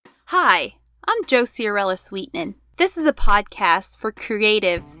Hi, I'm Josie Ciarella Sweetman. This is a podcast for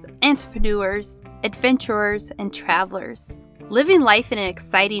creatives, entrepreneurs, adventurers, and travelers, living life in an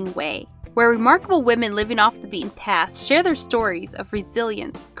exciting way, where remarkable women living off the beaten path share their stories of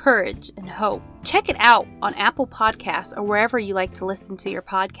resilience, courage, and hope. Check it out on Apple Podcasts or wherever you like to listen to your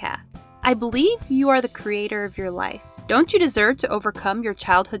podcast. I believe you are the creator of your life. Don't you deserve to overcome your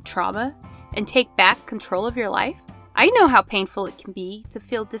childhood trauma and take back control of your life? I know how painful it can be to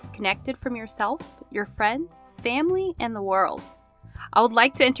feel disconnected from yourself, your friends, family, and the world. I would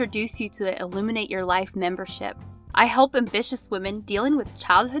like to introduce you to the Illuminate Your Life membership. I help ambitious women dealing with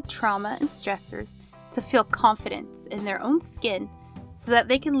childhood trauma and stressors to feel confidence in their own skin so that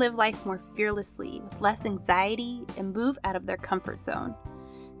they can live life more fearlessly with less anxiety and move out of their comfort zone,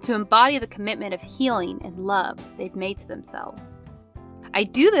 to embody the commitment of healing and love they've made to themselves. I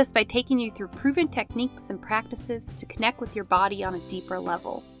do this by taking you through proven techniques and practices to connect with your body on a deeper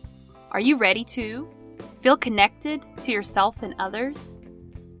level. Are you ready to feel connected to yourself and others?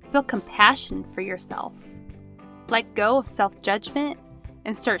 Feel compassion for yourself. Let go of self-judgment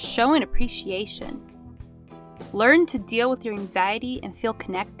and start showing appreciation. Learn to deal with your anxiety and feel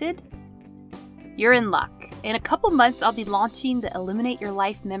connected? You're in luck. In a couple months, I'll be launching the Illuminate Your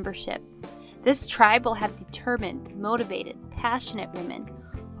Life membership. This tribe will have determined, motivated, passionate women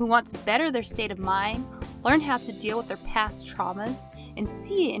who want to better their state of mind, learn how to deal with their past traumas, and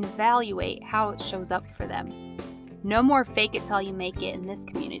see and evaluate how it shows up for them. No more fake it till you make it in this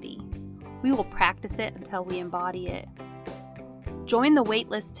community. We will practice it until we embody it. Join the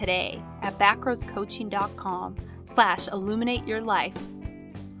waitlist today at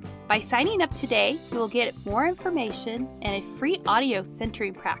backrosecoaching.com/illuminateyourlife. By signing up today, you will get more information and a free audio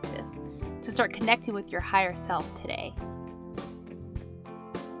centering practice to start connecting with your higher self today.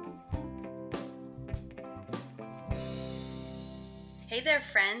 Hey there,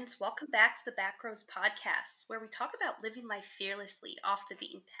 friends. Welcome back to the Backrows Podcast, where we talk about living life fearlessly off the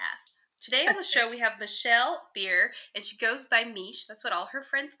beaten path. Today on the show, we have Michelle Beer, and she goes by Mish. That's what all her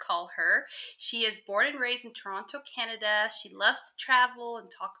friends call her. She is born and raised in Toronto, Canada. She loves to travel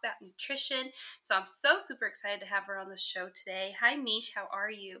and talk about nutrition. So I'm so super excited to have her on the show today. Hi, Mish. How are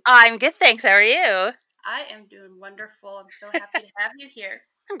you? I'm good, thanks. How are you? I am doing wonderful. I'm so happy to have you here.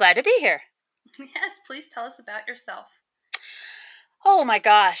 I'm glad to be here. Yes, please tell us about yourself. Oh my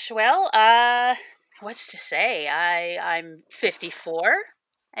gosh. Well, what's to say? I'm 54,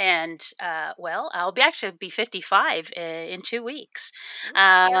 and I'll be 55 in 2 weeks.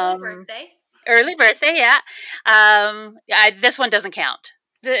 Early birthday. Early birthday, yeah. This one doesn't count.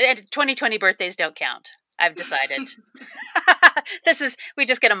 The 2020 birthdays don't count. I've decided. We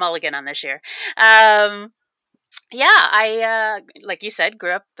just get a mulligan on this year. I like you said,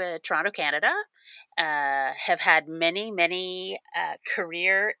 grew up Toronto, Canada. Have had many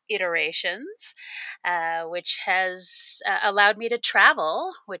career iterations, which has allowed me to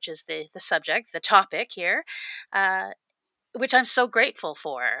travel, which is the subject, the topic here, which I'm so grateful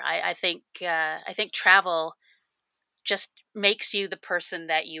for. I think travel just makes you the person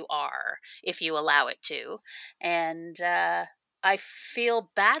that you are if you allow it to, and I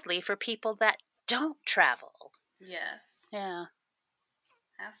feel badly for people that don't travel. Yes. Yeah.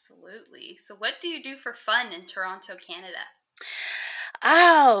 Absolutely. So what do you do for fun in Toronto, Canada?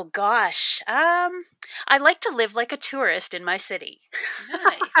 Oh gosh. I like to live like a tourist in my city.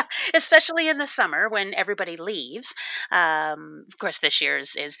 Nice. Especially in the summer when everybody leaves. Of course this year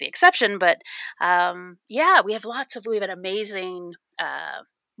is the exception, but we have we have an amazing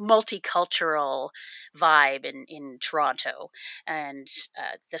multicultural vibe in Toronto, and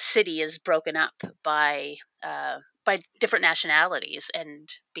the city is broken up by different nationalities,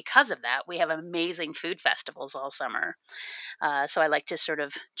 and because of that, we have amazing food festivals all summer. So I like to sort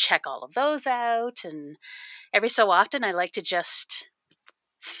of check all of those out, and every so often, I like to just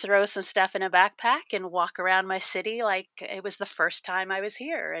throw some stuff in a backpack and walk around my city like it was the first time I was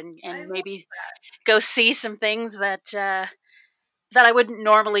here, and maybe go see some things that I wouldn't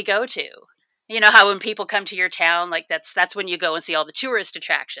normally go to. You know how when people come to your town, like that's when you go and see all the tourist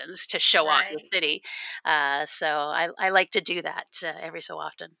attractions to show off your city. So I like to do that every so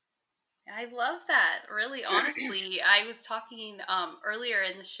often. I love that. Really, honestly, I was talking earlier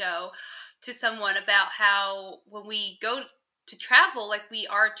in the show to someone about how when we go to travel, like we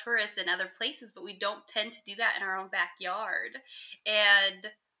are tourists in other places, but we don't tend to do that in our own backyard.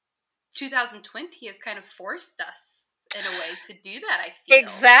 And 2020 has kind of forced us in a way to do that, I feel.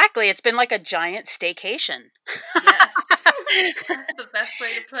 Exactly. It's been like a giant staycation. Yes. That's the best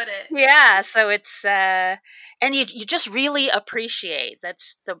way to put it. Yeah, so it's and you just really appreciate.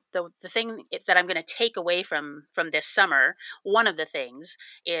 That's the thing that I'm going to take away from this summer. One of the things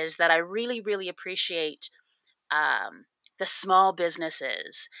is that I really appreciate um, the small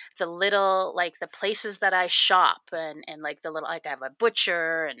businesses, the little, like the places that I shop, and like the little, like I have a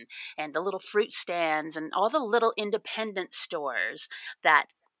butcher and the little fruit stands and all the little independent stores that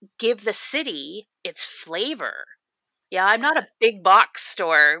give the city its flavor. Yeah, I'm not a Yes. big box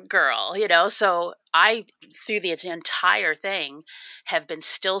store girl, so I, through the entire thing, have been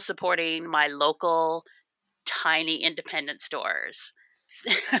still supporting my local tiny independent stores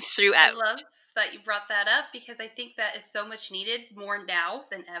I throughout. love that you brought that up because I think that is so much needed more now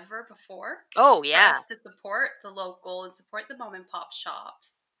than ever before Oh, for yeah. us to support the local and support the mom and pop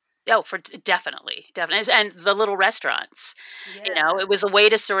shops. Oh, for definitely, and the little restaurants. Yeah. It was a way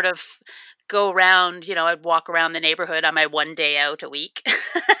to sort of go around. I'd walk around the neighborhood on my one day out a week,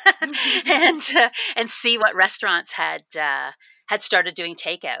 and see what restaurants had started doing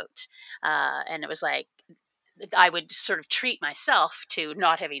takeout. And it was like I would sort of treat myself to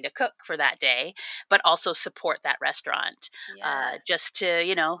not having to cook for that day, but also support that restaurant, Yes. just to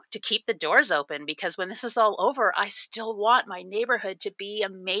keep the doors open. Because when this is all over, I still want my neighborhood to be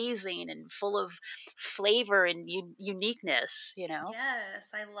amazing and full of flavor and uniqueness. Yes,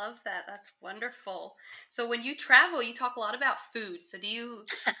 I love that. That's wonderful. So when you travel, you talk a lot about food. So do you,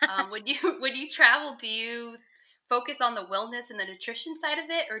 when you when you travel, do you focus on the wellness and the nutrition side of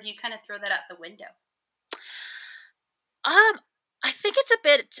it, or do you kind of throw that out the window? Um, I think it's a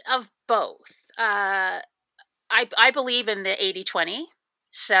bit of both. I believe in the 80/20.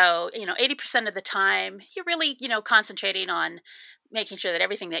 So, 80% of the time, you're really, concentrating on making sure that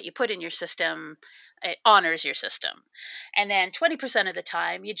everything that you put in your system, it honors your system. And then 20% of the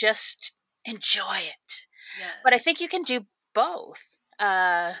time, you just enjoy it. But I Yes. think you can do both.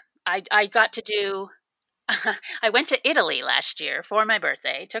 I got to do I went to Italy last year for my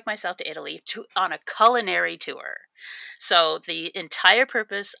birthday. Took myself to Italy on a culinary tour. So the entire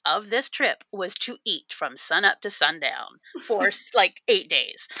purpose of this trip was to eat from sun up to sundown for like 8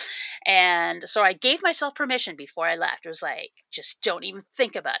 days. And so I gave myself permission before I left. It was like, just don't even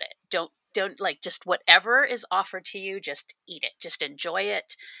think about it. Don't like, just whatever is offered to you, just eat it. Just enjoy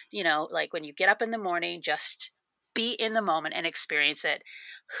it. Like when you get up in the morning, just be in the moment and experience it.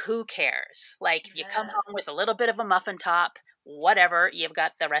 Who cares? Like if you come home Yes. with a little bit of a muffin top, whatever, you've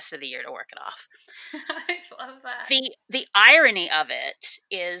got the rest of the year to work it off. I love that. The irony of it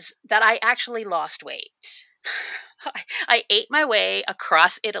is that I actually lost weight. I ate my way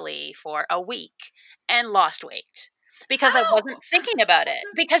across Italy for a week and lost weight because I How? wasn't thinking about it.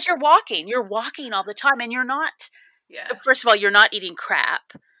 Because you're walking all the time, and you're not, first of all, Yes. you're not eating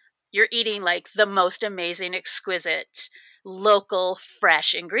crap. You're eating like the most amazing, exquisite, local,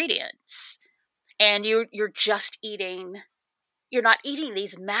 fresh ingredients. And you're just eating, you're not eating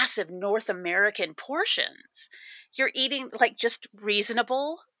these massive North American portions. You're eating like just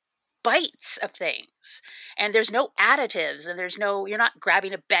reasonable bites of things. And there's no additives, and you're not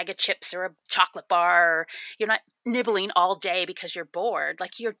grabbing a bag of chips or a chocolate bar. Or you're not nibbling all day because you're bored.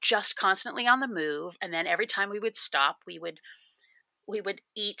 Like you're just constantly on the move. And then every time we would stop, we would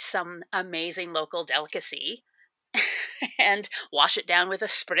eat some amazing local delicacy and wash it down with a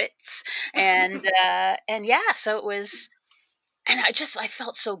spritz. And yeah, so it was, and I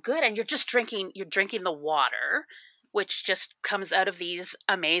felt so good. And you're drinking the water, which just comes out of these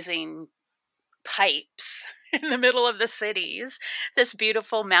amazing pipes in the middle of the cities, this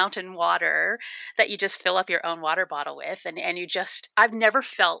beautiful mountain water that you just fill up your own water bottle with. And I've never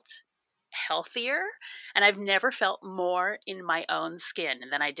felt healthier, and I've never felt more in my own skin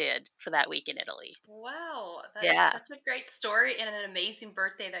than I did for that week in Italy. Wow, that is Yeah. such a great story and an amazing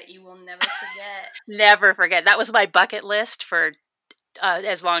birthday that you will never forget. Never forget. That was my bucket list for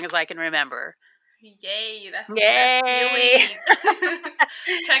as long as I can remember. Yay, that's the best Yay!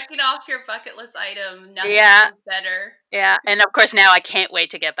 feeling. Checking off your bucket list item, nothing Yeah, feels better. yeah. And of course, now I can't wait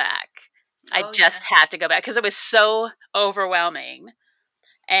to get back. I Oh, just yes. have to go back because it was so overwhelming,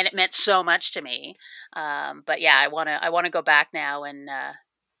 and it meant so much to me. But yeah, I want to go back now and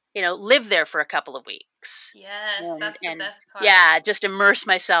live there for a couple of weeks, Yes, and that's the and best part. yeah, just immerse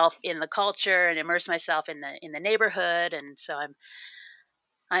myself in the culture and immerse myself in the neighborhood. And so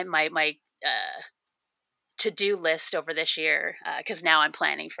I'm my to-do list over this year, because now I'm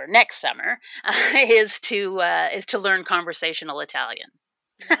planning for next summer, is to learn conversational Italian.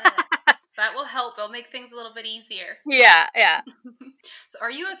 Yes, that will help. It'll make things a little bit easier. Yeah, yeah. So, are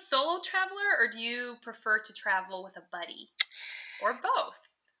you a solo traveler or do you prefer to travel with a buddy or both?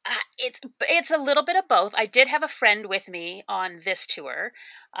 It's a little bit of both. I did have a friend with me on this tour,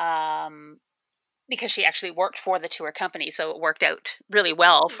 um, because she actually worked for the tour company, so it worked out really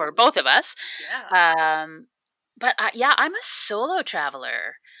well for Ooh, both of us. yeah. Um, but yeah, I'm a solo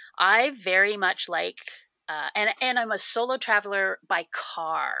traveler. I very much like, and I'm a solo traveler by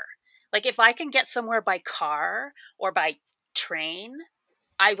car. Like if I can get somewhere by car or by train,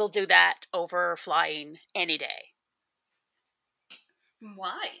 I will do that over flying any day.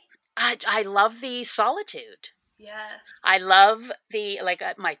 Why? I love the solitude. Yes. I love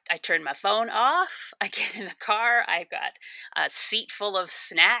I turn my phone off. I get in the car. I've got a seat full of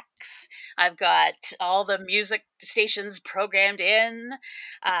snacks. I've got all the music stations programmed in.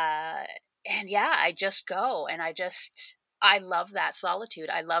 Uh, and yeah, I just go and I love that solitude.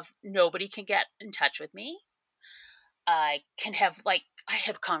 I love nobody can get in touch with me. I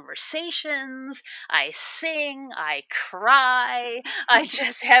have conversations, I sing, I cry. I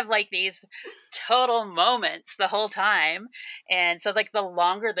just have like these total moments the whole time. And so like the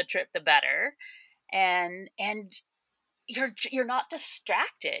longer the trip the better. And you're not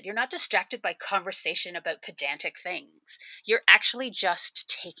distracted. You're not distracted by conversation about pedantic things. You're actually just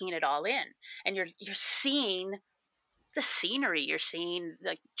taking it all in. And you're seeing the scenery, you're seeing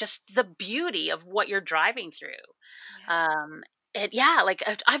like just the beauty of what you're driving through. Yeah. um, and yeah, like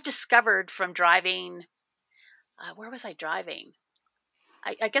I've discovered from driving. Where was I driving?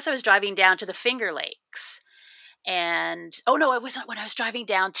 I guess I was driving down to the Finger Lakes, and oh no, it wasn't when I was driving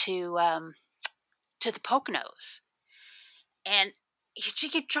down to the Poconos, and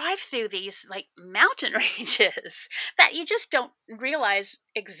you drive through these like mountain ranges that you just don't realize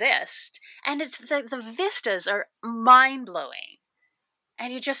exist, and it's the vistas are mind blowing,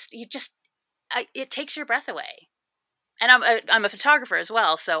 and it takes your breath away. And I'm a photographer as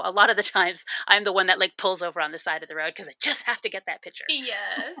well, so a lot of the times I'm the one that like pulls over on the side of the road because I just have to get that picture.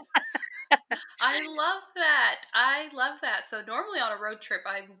 Yes. I love that. I love that. So normally on a road trip,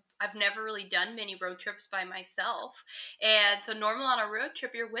 I've never really done many road trips by myself. And so normally on a road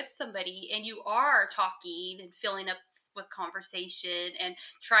trip, you're with somebody and you are talking and filling up with conversation and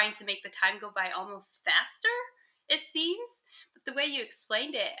trying to make the time go by almost faster, it seems. But the way you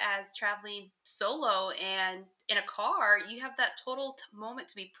explained it as traveling solo and in a car, you have that total moment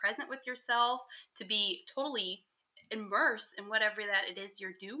to be present with yourself, to be totally immersed in whatever that it is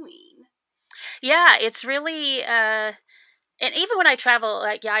you're doing. Yeah, it's really and even when I travel,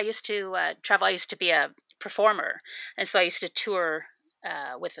 like yeah, I used to travel. I used to be a performer, and so I used to tour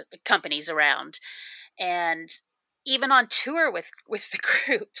with companies around. And even on tour with the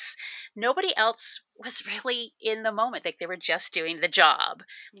groups, nobody else was really in the moment. Like they were just doing the job.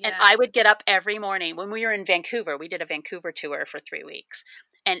 And Yeah. I would get up every morning. When we were in Vancouver, we did a Vancouver tour for 3 weeks.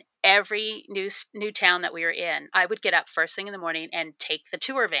 And every new town that we were in, I would get up first thing in the morning and take the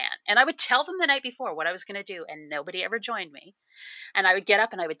tour van. And I would tell them the night before what I was going to do, and nobody ever joined me. And I would get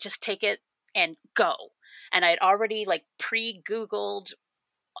up and I would just take it and go. And I had already like pre-Googled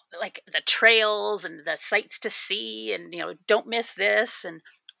like the trails and the sights to see, and don't miss this. And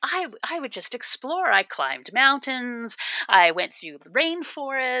I would just explore. I climbed mountains, I went through the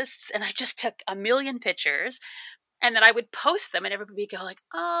rainforests, and I just took a million pictures. And then I would post them, and everybody would go like,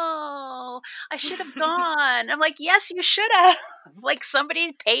 "Oh, I should have gone." I'm like, "Yes, you should have." Like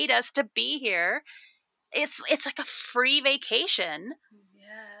somebody paid us to be here. It's like a free vacation.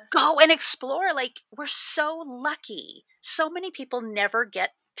 Go Yes. and explore. Like we're so lucky. So many people never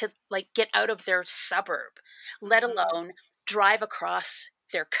get to like get out of their suburb, let Hmm. alone drive across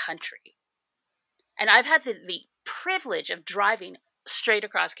their country. And I've had the privilege of driving straight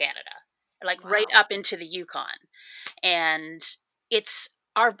across Canada, like right Wow. up into the Yukon. And it's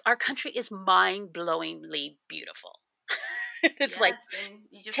our country is mind-blowingly beautiful. It's like Yes, and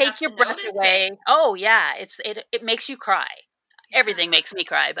you just take have your to breath notice it. away. Oh yeah, it makes you cry. Everything makes me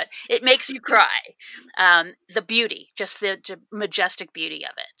cry, but it makes you cry. The beauty, just the majestic beauty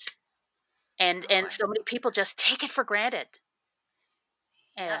of it, Oh, and so many people just take it for granted.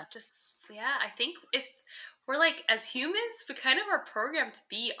 Yeah. yep, just yeah, I think we're like as humans, we kind of are programmed to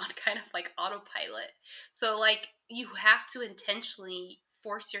be on kind of like autopilot. So like you have to intentionally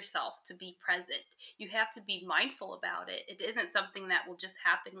force yourself to be present. You have to be mindful about it. It isn't something that will just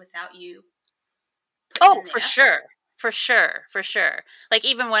happen without you putting Oh, in the for sure, effort. for sure, for sure. Like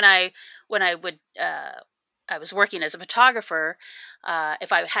even when I would I was working as a photographer,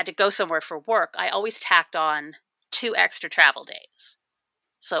 if I had to go somewhere for work, I always tacked on 2 extra travel days.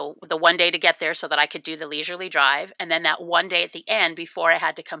 So the one day to get there so that I could do the leisurely drive, and then that one day at the end before I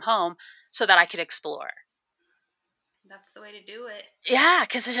had to come home so that I could explore. That's the way to do it. Yeah,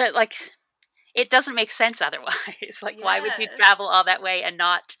 because like it doesn't make sense otherwise. Like, why would you travel Yes. all that way and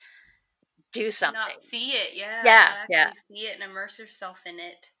not? do something. Not see it, yeah. Yeah, Not actually see it and immerse yourself in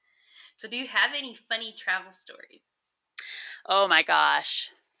it. So do you have any funny travel stories? Oh my gosh.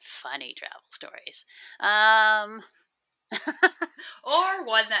 Funny travel stories. Um, Or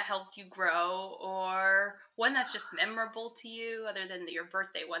one that helped you grow, or one that's just memorable to you, other than your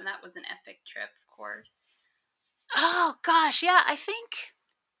birthday one. That was an epic trip, of course. oh gosh, yeah, I think,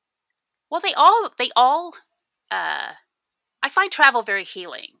 well, they all, uh, I find travel very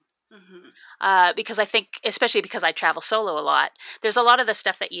healing. Mm-hmm. Because I think, especially because I travel solo a lot, there's a lot of the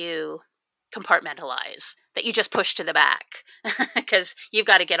stuff that you compartmentalize, that you just push to the back because you've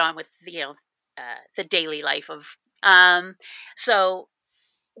got to get on with the daily life of. So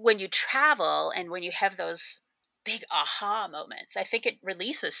when you travel and when you have those big aha moments, I think it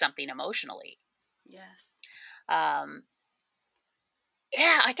releases something emotionally. Yes. Um,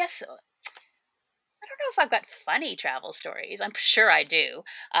 yeah, I guess I don't know if I've got funny travel stories. I'm sure I do.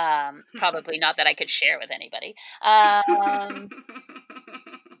 Probably not that I could share with anybody.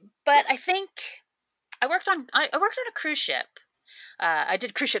 But I think I worked on a cruise ship. I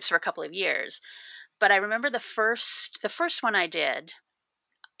did cruise ships for a couple of years, but I remember the first one I did.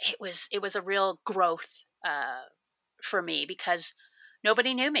 It was a real growth for me because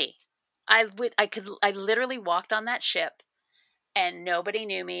nobody knew me. I literally walked on that ship and nobody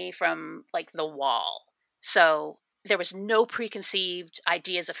knew me from like the wall. So there was no preconceived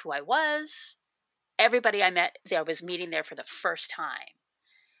ideas of who I was. Everybody I met there was meeting there for the first time.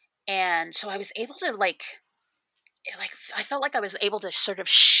 And so I was able to like I felt like I was able to sort of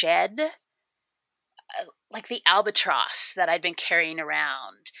shed like the albatross that I'd been carrying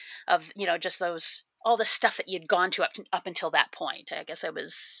around of, just those all the stuff that you'd gone to up until that point. I guess I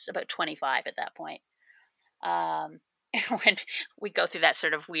was about 25 at that point. Um when we go through that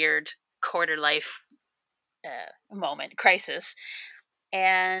sort of weird quarter life moment crisis,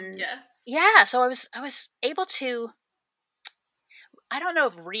 and Yes. yeah, so I was able to, I don't know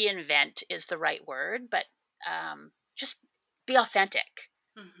if reinvent is the right word, but just be authentic.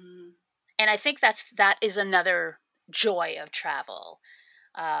 Mm-hmm. And I think that is another joy of travel.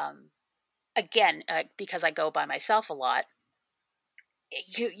 um, Again, because I go by myself a lot,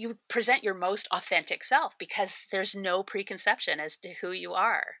 you present your most authentic self because there's no preconception as to who you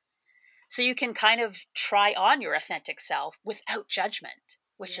are. So you can kind of try on your authentic self without judgment,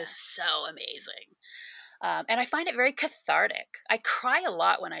 which is Yeah. so amazing. And I find it very cathartic. I cry a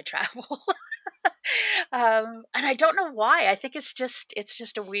lot when I travel. And I don't know why. I think it's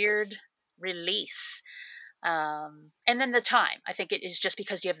just a weird release. And then the time. I think it is just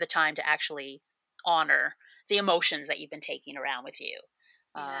because you have the time to actually honor the emotions that you've been taking around with you.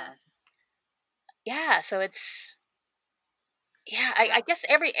 Um, Yes. yeah. So it's, yeah. I guess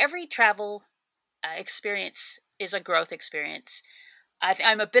every travel experience is a growth experience.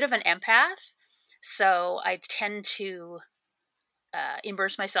 I'm a bit of an empath, so I tend to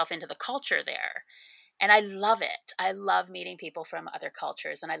immerse myself into the culture there. And I love it. I love meeting people from other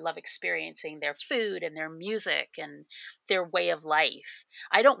cultures and I love experiencing their food and their music and their way of life.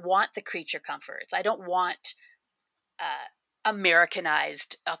 I don't want the creature comforts. I don't want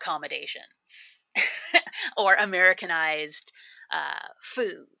Americanized accommodations or Americanized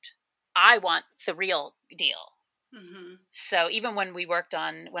food. I want the real deal. Mm-hmm. So even when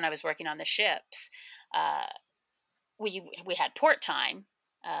I was working on the ships, uh, we had port time.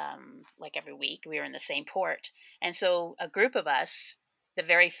 Like every week, we were in the same port, and so a group of us, the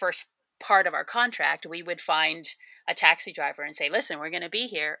very first part of our contract, we would find a taxi driver and say, "Listen, we're going to be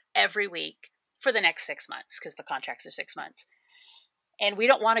here every week for the next 6 months because the contracts are 6 months, and we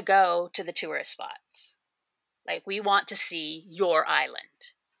don't want to go to the tourist spots. Like we want to see your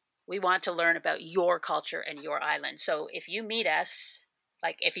island. We want to learn about your culture and your island. So if you meet us,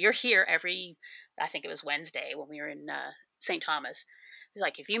 like if you're here every, I think it was Wednesday when we were in St. Thomas, it's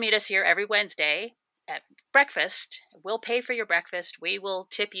like if you meet us here every Wednesday at breakfast, we'll pay for your breakfast. We will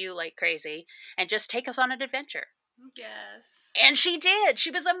tip you like crazy and just take us on an adventure." Yes. And she did.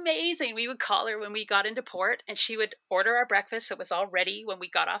 She was amazing. We would call her when we got into port and she would order our breakfast so it was all ready when we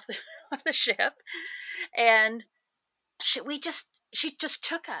got off the, off the ship. And she just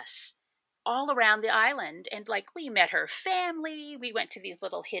took us all around the island, and like we met her family, we went to these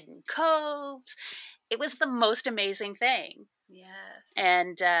little hidden coves. It was the most amazing thing. Yes.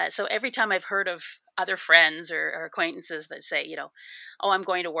 And so every time I've heard of other friends or acquaintances that say, "Oh, I'm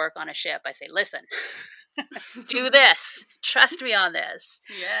going to work on a ship," I say, "Listen, do this, trust me on this."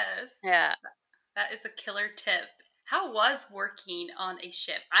 Yes. Yeah. That is a killer tip. How was working on a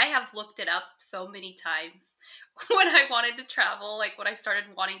ship? I have looked it up so many times when I wanted to travel, like when I started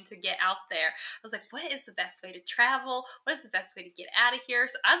wanting to get out there. I was like, what is the best way to travel? What is the best way to get out of here?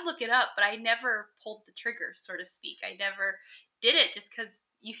 So I'd look it up, but I never pulled the trigger, so to speak. I never did it just because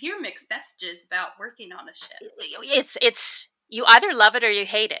you hear mixed messages about working on a ship. It's you either love it or you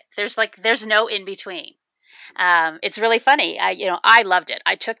hate it. There's no in between. It's really funny. I loved it.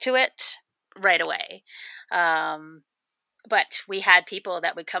 I took to it right away. But we had people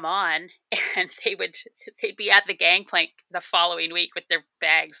that would come on and they'd be at the gangplank the following week with their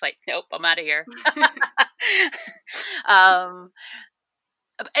bags like, nope, I'm out of here. um,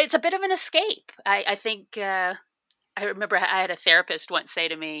 it's a bit of an escape. I think I remember I had a therapist once say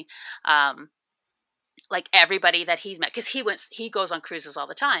to me, like everybody that he's met, because he goes on cruises all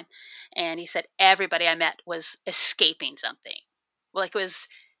the time, and he said everybody I met was escaping something, like was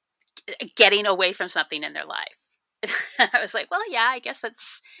getting away from something in their life. I was like, well, yeah, I guess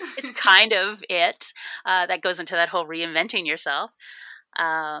it's kind of it. That goes into that whole reinventing yourself.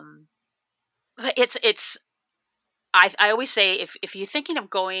 But it's I always say if you're thinking of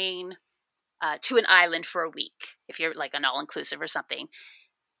going to an island for a week, if you're like an all inclusive or something,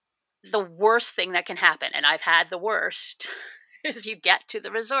 the worst thing that can happen, and I've had the worst, is you get to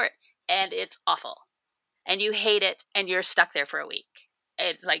the resort and it's awful, and you hate it, and you're stuck there for a week.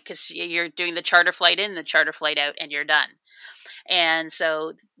 Like, because you're doing the charter flight in, the charter flight out, and you're done. And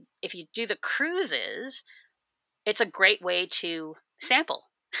so, if you do the cruises, it's a great way to sample.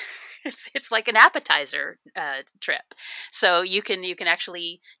 It's like an appetizer trip. So you can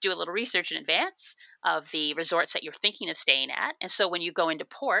actually do a little research in advance of the resorts that you're thinking of staying at. And so when you go into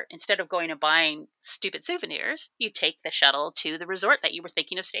port, instead of going and buying stupid souvenirs, you take the shuttle to the resort that you were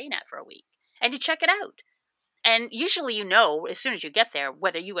thinking of staying at for a week, and you check it out. And usually, as soon as you get there,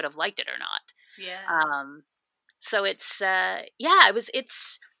 whether you would have liked it or not. Yeah. So it's I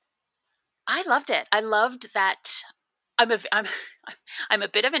loved it. I loved that. I'm I'm a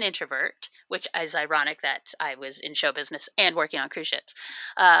bit of an introvert, which is ironic that I was in show business and working on cruise ships.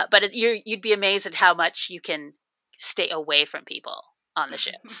 But you'd be amazed at how much you can stay away from people on the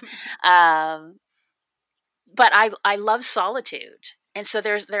ships. Um, but I love solitude, and so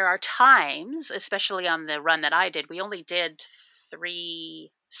there are times, especially on the run that I did, we only did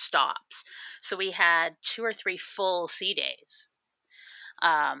 3 stops, so we had 2 or 3 full sea days.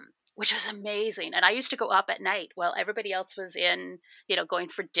 Which was amazing. And I used to go up at night while everybody else was in, going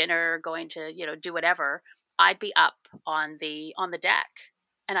for dinner, going to, do whatever. I'd be up on the deck,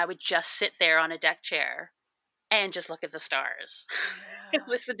 and I would just sit there on a deck chair and just look at the stars, Yeah.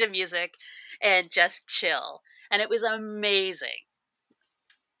 listen to music, and just chill. And it was amazing.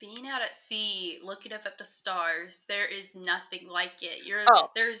 Being out at sea, looking up at the stars, there is nothing like it.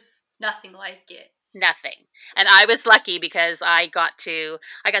 Oh, There's nothing like it. nothing. And I was lucky because I got to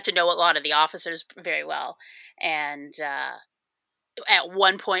know a lot of the officers very well. And at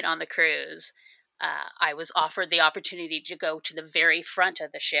one point on the cruise, I was offered the opportunity to go to the very front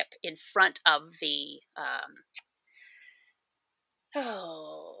of the ship, in front of the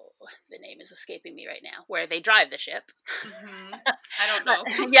the name is escaping me right now, where they drive the ship. Mm-hmm. I don't know.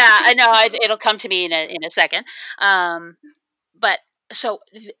 Yeah, I know. It'll come to me in a second. But so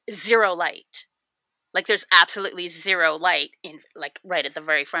zero light. Like, there's absolutely zero light in, like, right at the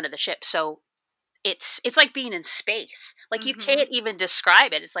very front of the ship. So it's like being in space. Like, you can't even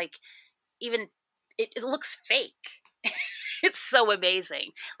describe it. It's like, even it looks fake. It's so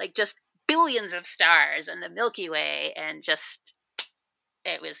amazing. Like, just billions of stars and the Milky Way, and just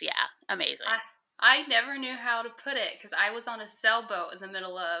it was amazing. I never knew how to put it because I was on a sailboat in the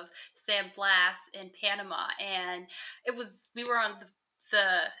middle of San Blas in Panama, and we were on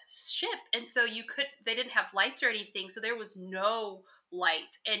the ship, and so they didn't have lights or anything, so there was no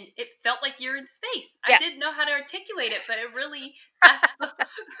light, and it felt like you're in space. Yeah. I didn't know how to articulate it, but it really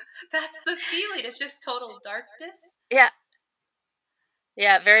that's the feeling. It's just total darkness.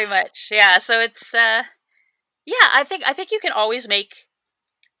 Yeah, very much. Yeah, so it's I think you can always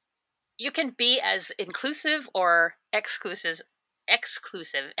you can be as inclusive or exclusive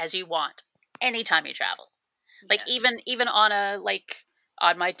as you want anytime you travel. Like, Yes. even on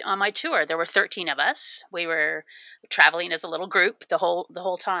on my tour, there were 13 of us. We were traveling as a little group the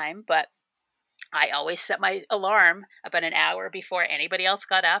whole time, but I always set my alarm about an hour before anybody else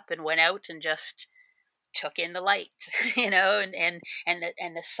got up and went out and just took in the light, and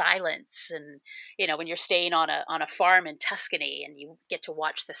the silence, and when you're staying on a farm in Tuscany and you get to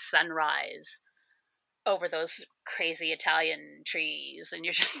watch the sunrise over those crazy Italian trees, and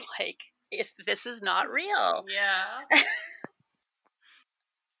you're just like, this is not real. Yeah.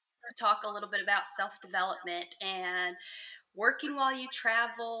 to talk a little bit about self-development and working while you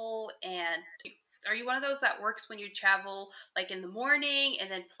travel. And are you one of those that works when you travel, like in the morning and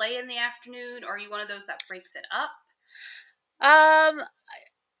then play in the afternoon? Or are you one of those that breaks it up? Um,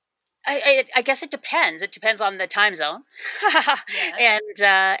 I guess it depends. It depends on the time zone, Yes.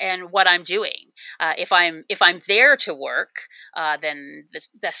 and what I'm doing. If I'm there to work, then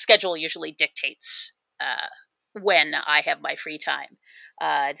the schedule usually dictates when I have my free time.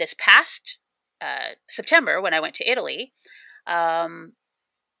 This past September, when I went to Italy, um,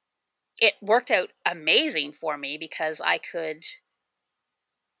 it worked out amazing for me because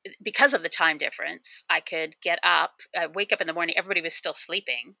of the time difference. I could get up, wake up in the morning, everybody was still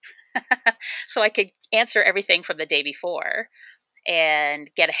sleeping. So I could answer everything from the day before and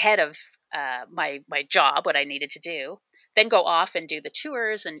get ahead of my job, what I needed to do, then go off and do the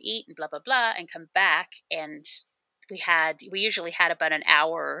tours and eat and blah, blah, blah, and come back. And we usually had about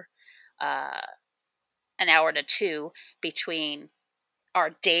uh, an hour to two between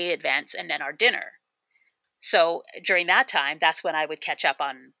our day events and then our dinner. So during that time, that's when I would catch up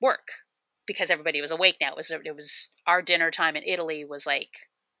on work because everybody was awake now. It was our dinner time in Italy was like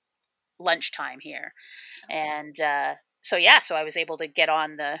lunchtime here, and so I was able to get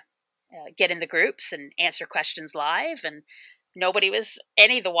in the groups and answer questions live, and nobody was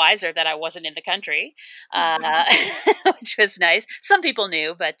any the wiser that I wasn't in the country, which was nice. Some people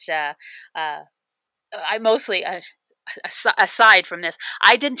knew, but I mostly. Aside from this,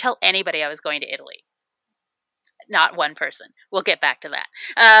 I didn't tell anybody I was going to Italy. Not one person. We'll get back to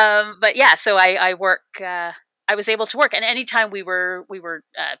that. But yeah, so I work. I was able to work, and anytime we were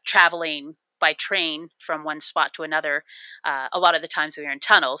traveling by train from one spot to another, a lot of the times we were in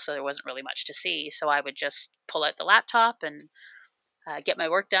tunnels, so there wasn't really much to see. So I would just pull out the laptop and get my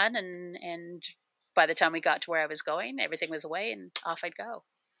work done, and by the time we got to where I was going, everything was away, and off I'd go.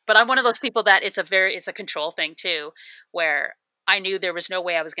 But I'm one of those people that it's a control thing too, where I knew there was no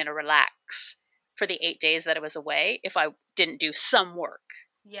way I was going to relax for the 8 days that I was away if I didn't do some work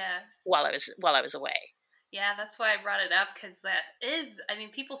Yes. while I was away. Yeah, that's why I brought it up, because I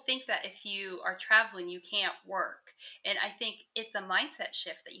mean, people think that if you are traveling, you can't work. And I think it's a mindset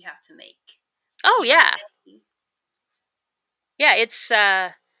shift that you have to make. Oh You yeah, say, yeah. It's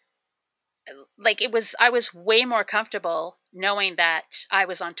like I was way more comfortable knowing that I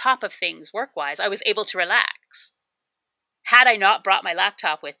was on top of things work wise. I was able to relax. Had I not brought my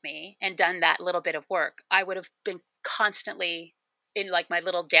laptop with me and done that little bit of work, I would have been constantly in like my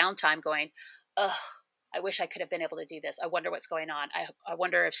little downtime going, ugh, I wish I could have been able to do this. I wonder what's going on. I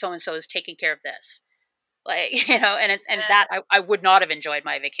wonder if so and so is taking care of this. Like, and yeah, that I would not have enjoyed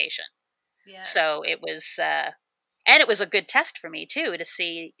my vacation. yes. So it was a good test for me too to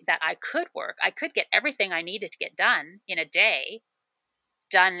see that I could work. I could get everything I needed to get done in a day,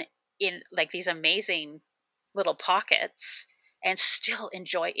 done in like these amazing little pockets and still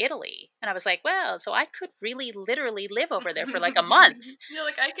enjoy Italy. And I was like, well, so I could really literally live over there for like a month You're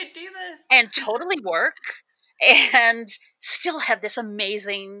like, I could do this. and totally work and still have this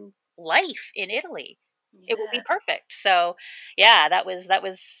amazing life in Italy. It would be Yes. perfect. So, yeah, that was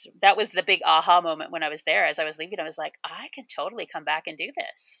the big aha moment when I was there. As I was leaving, I was like, I can totally come back and do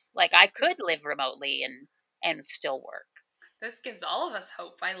this. Like I This could live remotely and still work. This gives all of us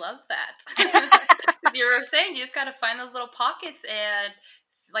hope. I love that. Because you were saying you just got to find those little pockets, and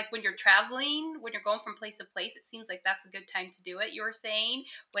like when you're traveling, when you're going from place to place, it seems like that's a good time to do it. You were saying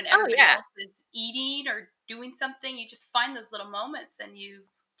when Oh everybody yeah. else is eating or doing something, you just find those little moments and you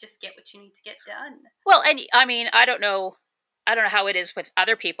just get what you need to get done. Well, and I mean, I don't know how it is with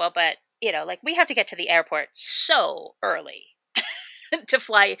other people, but like we have to get to the airport so early to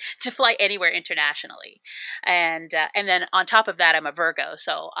fly anywhere internationally, and then on top of that, I'm a Virgo,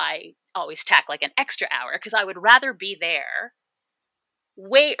 so I always tack like an extra hour because I would rather be there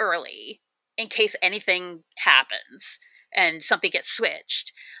way early in case anything happens and something gets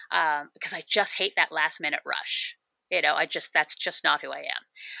switched, because I just hate that last minute rush. That's just not who I am.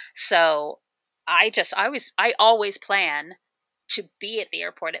 So I always plan to be at the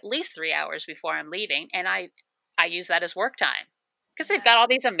airport at least 3 hours before I'm leaving, and I use that as work time because they've got Yeah. all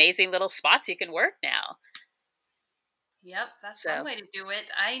these amazing little spots you can work now. Yep, that's one So way to do it.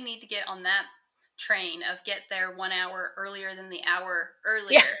 I need to get on that train of get there 1 hour earlier than the hour yeah.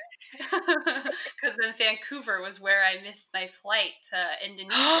 earlier. Because in Vancouver was where I missed my flight to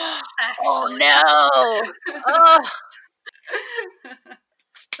Indonesia, Oh actually. no! Oh,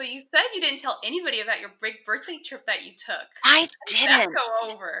 So you said you didn't tell anybody about your big birthday trip that you took. I How did that didn't.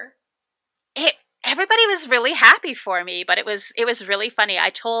 go over? it Everybody was really happy for me, but it was really funny. I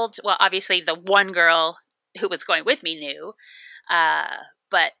told, well, obviously the one girl who was going with me knew,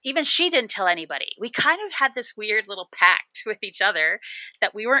 But even she didn't tell anybody. We kind of had this weird little pact with each other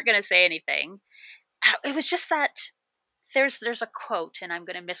that we weren't going to say anything. It was just that there's a quote, and I'm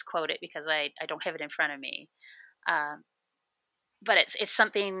going to misquote it because I don't have it in front of me. But it's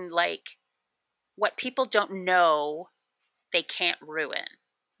something like, what people don't know, they can't ruin.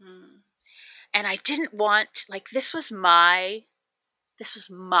 And I didn't want, like, this was my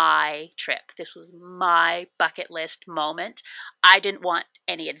trip. This was my bucket list moment. I didn't want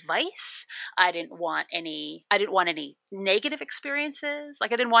any advice. I didn't want any negative experiences.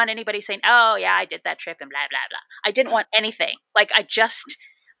 Like, I didn't want anybody saying, "Oh yeah, I did that trip," and blah, blah, blah. I didn't want anything. Like,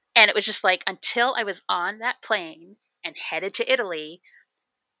 and it was just like, until I was on that plane and headed to Italy,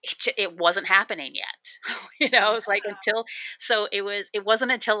 it wasn't happening yet. It was like, it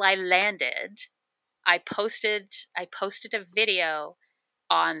wasn't until I landed, I posted a video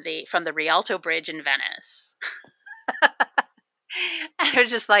from the Rialto Bridge in Venice. And it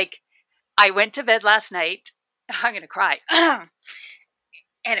was just like, I went to bed last night. I'm going to cry. And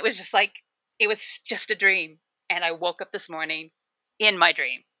it was just like, it was just a dream. And I woke up this morning in my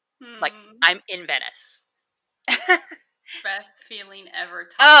dream. Like, I'm in Venice. Best feeling ever.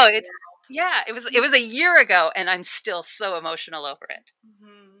 It was a year ago, and I'm still so emotional over it.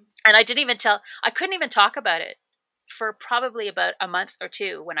 And I couldn't even talk about it for probably about a month or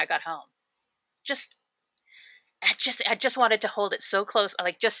two when I got home. I just wanted to hold it so close,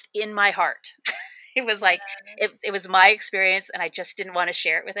 like, just in my heart. It was like, it was my experience, and I just didn't want to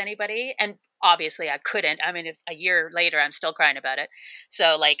share it with anybody. And obviously I couldn't. I mean, a year later, I'm still crying about it.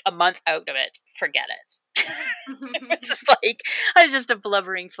 So, like, a month out of it, forget it. It's just like, I was just a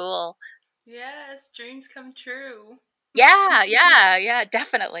blubbering fool. Yes, dreams come true. Yeah,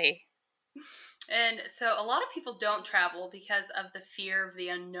 definitely. And so a lot of people don't travel because of the fear of the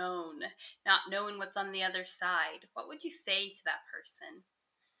unknown, not knowing what's on the other side. What would you say to that person?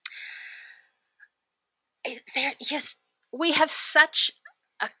 We have such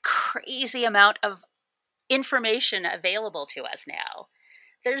a crazy amount of information available to us now.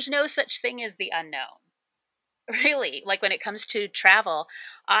 There's no such thing as the unknown. Really, like, when it comes to travel,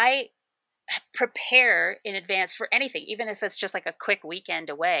 I prepare in advance for anything, even if it's just like a quick weekend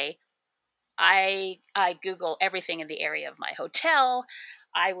away. I Google everything in the area of my hotel.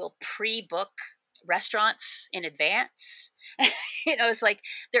 I will pre-book restaurants in advance. It's like,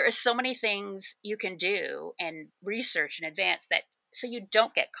 there are so many things you can do and research in advance, that so you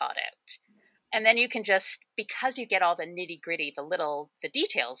don't get caught out. And then you can just, because you get all the nitty-gritty, the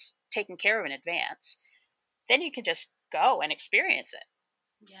details taken care of in advance, then you can just go and experience it.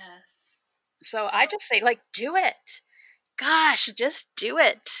 Yes. So I just say, like, do it. Gosh, just do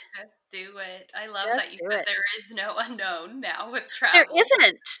it. Just do it. I love that you said there is no unknown now with travel.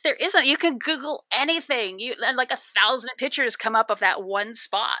 There isn't. You can Google anything. And like 1,000 pictures come up of that one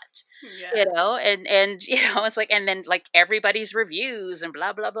spot. Yes. And it's like, and then like everybody's reviews and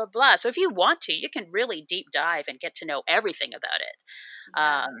blah, blah, blah, blah. So if you want to, you can really deep dive and get to know everything about it.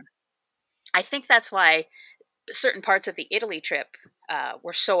 Yeah. I think that's why certain parts of the Italy trip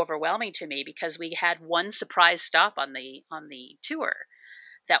were so overwhelming to me, because we had one surprise stop on the tour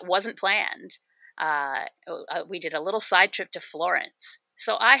that wasn't planned. We did a little side trip to Florence.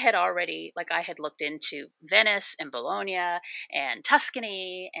 So I had looked into Venice and Bologna and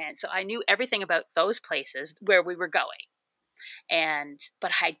Tuscany, and so I knew everything about those places where we were going.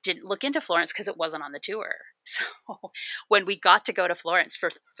 But I didn't look into Florence because it wasn't on the tour. So when we got to go to Florence for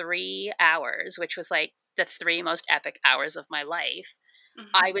 3 hours, which was like the 3 most epic hours of my life,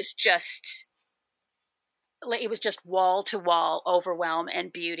 I was just, it was just wall to wall overwhelm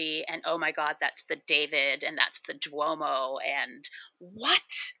and beauty. And oh my God, that's the David, and that's the Duomo, and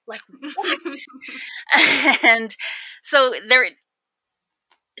what? And so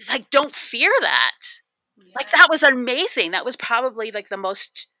it's like, don't fear that. Yeah. Like, that was amazing. That was probably like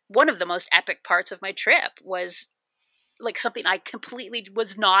one of the most epic parts of my trip, was like something I completely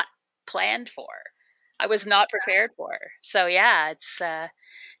was not planned for. I was not prepared for. So yeah, it's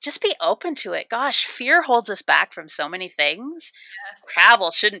just be open to it. Gosh, fear holds us back from so many things. Yes.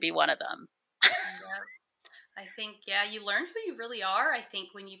 Travel shouldn't be one of them. Yeah. I think, you learn who you really are, I think,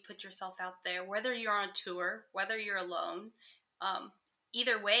 when you put yourself out there, whether you're on tour, whether you're alone.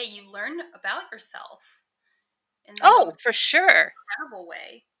 Either way, you learn about yourself. For sure. Incredible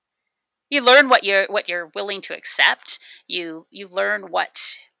way. You learn what you're willing to accept. You learn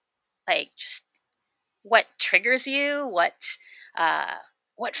what triggers you, what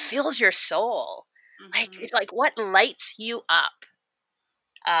fills your soul, like what lights you up,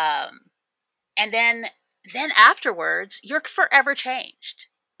 and then afterwards you're forever changed.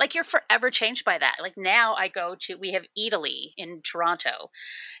 Like you're forever changed by that. Like now we have Italy in Toronto,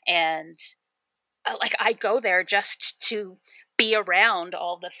 and like I go there just to be around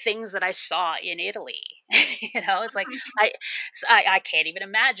all the things that I saw in Italy. It's like I, I can't even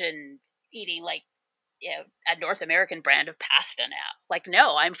imagine eating like a North American brand of pasta now. Like,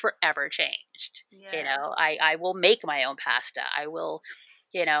 no, I'm forever changed. Yes. I will make my own pasta. I will,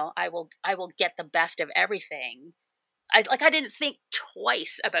 I will get the best of everything. I didn't think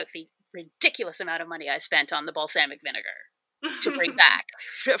twice about the ridiculous amount of money I spent on the balsamic vinegar to bring back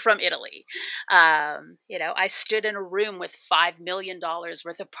from Italy. I stood in a room with $5 million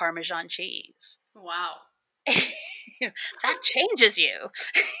worth of Parmesan cheese. Wow. That changes you.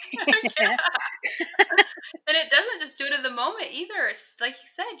 Yeah. And it doesn't just do it in the moment either. It's like you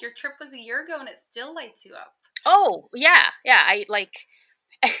said, your trip was a year ago and it still lights you up. Oh, yeah. Yeah.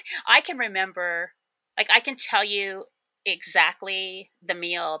 I can remember, like, I can tell you exactly the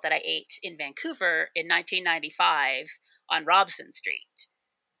meal that I ate in Vancouver in 1995 on Robson Street.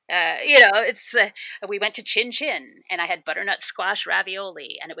 We went to Chin Chin and I had butternut squash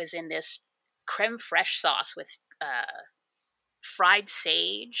ravioli, and it was in this creme fraiche sauce with fried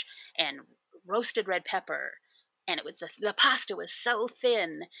sage and roasted red pepper. And it was the pasta was so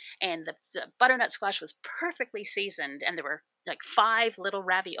thin, and the butternut squash was perfectly seasoned, and there were like 5 little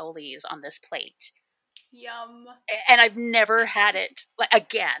raviolis on this plate. Yum. And I've never had it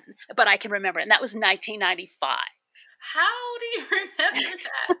again, but I can remember it. And that was 1995. How do you remember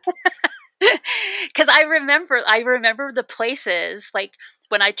that? Because I remember the places. Like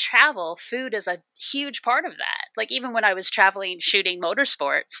when I travel, food is a huge part of that. Like even when I was traveling shooting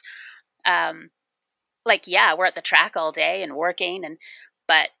motorsports, we're at the track all day and working,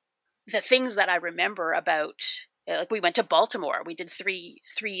 but the things that I remember about, like we went to Baltimore. We did 3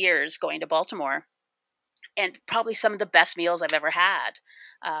 years going to Baltimore, and probably some of the best meals I've ever had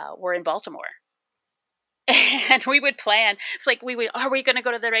were in Baltimore. And we would plan. It's like are we going to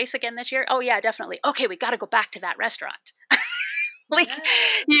go to the race again this year? Oh yeah, definitely. Okay, we got to go back to that restaurant.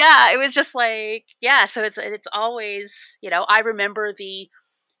 Yeah, it was just like, yeah. So it's always, I remember the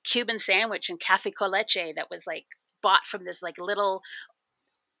Cuban sandwich and cafe con leche that was like bought from this like little,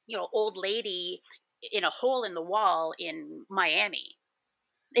 old lady in a hole in the wall in Miami.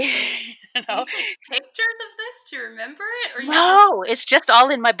 Do you take pictures of this to remember it, or no? It's just all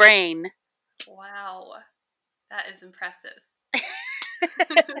in my brain. Wow, that is impressive.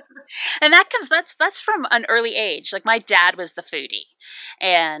 And that's from an early age. Like my dad was the foodie,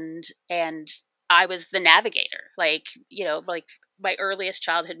 and I was the navigator. Like my earliest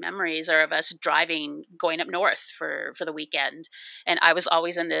childhood memories are of us going up north for the weekend, and I was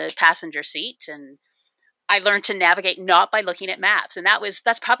always in the passenger seat, and I learned to navigate not by looking at maps, and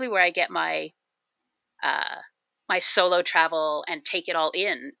that's probably where I get my my solo travel and take it all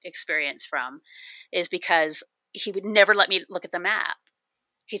in experience from, is because he would never let me look at the map.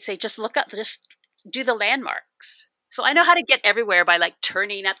 He'd say, just look up, just do the landmarks. So I know how to get everywhere by like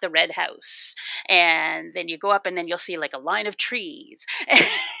turning at the red house, and then you go up and then you'll see like a line of trees,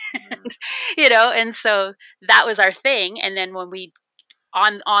 and, and so that was our thing. And then when we,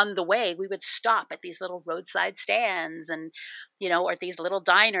 on the way, we would stop at these little roadside stands and, or these little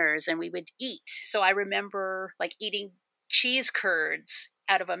diners, and we would eat. So I remember like eating cheese curds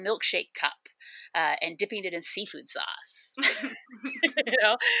out of a milkshake cup and dipping it in seafood sauce.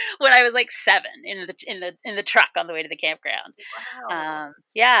 When I was like 7 in the truck on the way to the campground. Wow.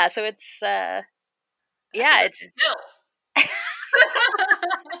 Yeah, so it's it's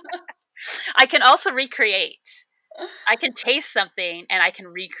I can also recreate. I can taste something and I can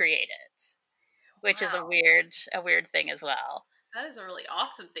recreate it, which is a weird thing as well. That is a really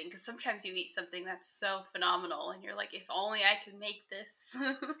awesome thing, because sometimes you eat something that's so phenomenal and you're like, if only I could make this.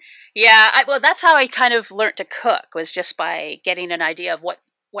 Yeah, well, that's how I kind of learned to cook, was just by getting an idea of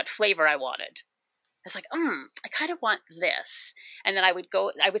what flavor I wanted. I was like, I kind of want this. And then I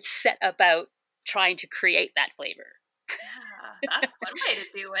would set about trying to create that flavor. Yeah, that's one way to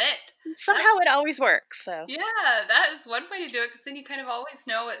do it. Somehow it always works. So yeah, that is one way to do it, because then you kind of always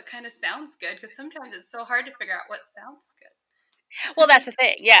know what kind of sounds good, because sometimes it's so hard to figure out what sounds good. Well, that's the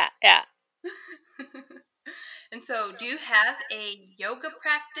thing. Yeah. And so, do you have a yoga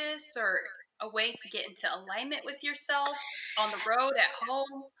practice or a way to get into alignment with yourself on the road, at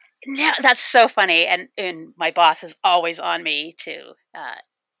home? Yeah, that's so funny. And my boss is always on me to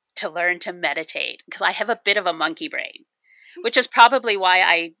learn to meditate, because I have a bit of a monkey brain, which is probably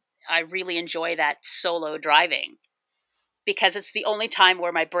why I really enjoy that solo driving, because it's the only time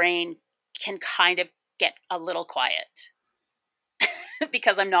where my brain can kind of get a little quiet.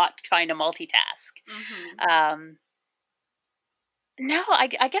 Because I'm not trying to multitask. Mm-hmm. No, I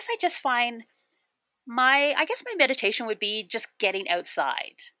guess I just find I guess my meditation would be just getting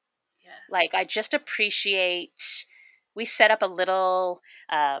outside. Like, Yes. I just appreciate, we set up a little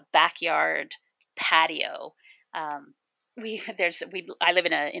backyard patio. Um, I live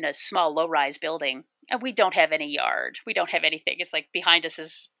in a small low rise building, and we don't have any yard. We don't have anything. It's like behind us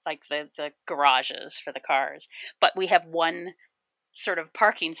is like the garages for the cars, but we have one sort of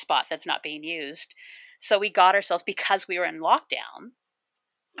parking spot that's not being used. So we got ourselves, because we were in lockdown,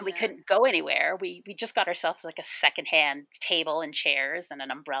 and we Yeah. couldn't go anywhere. We just got ourselves like a secondhand table and chairs and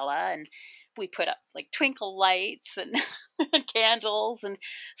an umbrella, and we put up like twinkle lights and candles, and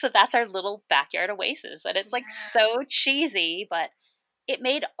so that's our little backyard oasis. And it's like Yeah. so cheesy, but it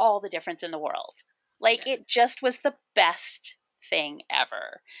made all the difference in the world. Like, Yeah. it just was the best thing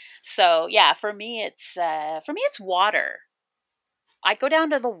ever. So yeah, for me it's water. I go down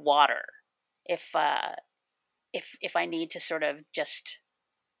to the water if if I need to sort of just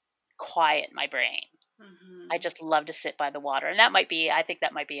quiet my brain. I Hmm. just love to sit by the water. And I think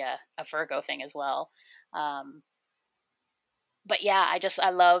that might be a Virgo thing as well. Um, but yeah, I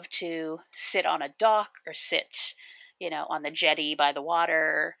love to sit on a dock or sit, on the jetty by the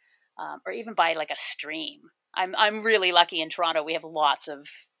water, or even by like a stream. I'm really lucky in Toronto. We have lots of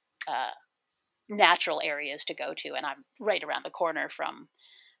uh, natural areas to go to, and I'm right around the corner from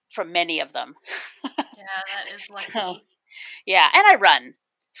many of them. Yeah, that is So lucky. yeah, and I run.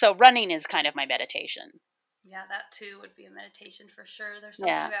 So running is kind of my meditation. Yeah, that too would be a meditation for sure.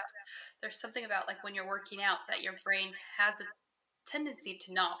 Yeah. There's something about like when you're working out that your brain has a tendency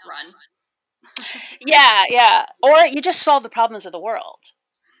to not run. Yeah, yeah. Or you just solve the problems of the world.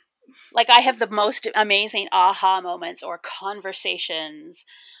 Like, I have the most amazing aha moments or conversations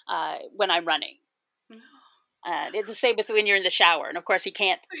when I'm running. It's the same with when you're in the shower, and of course you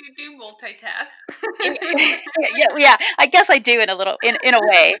can't. So you do multitask. Yeah, yeah. I guess I do in a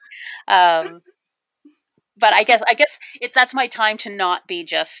way, um, but I guess that's my time to not be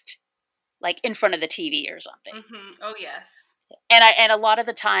just like in front of the TV or something. Oh yes. And a lot of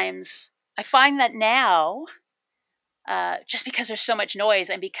the times I find that now, just because there's so much noise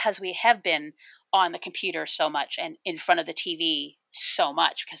and because we have been on the computer so much and in front of the TV so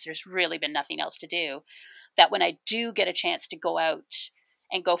much, because there's really been nothing else to do, that when I do get a chance to go out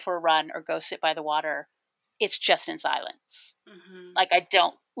and go for a run or go sit by the water, it's just in silence. Hmm. Like, I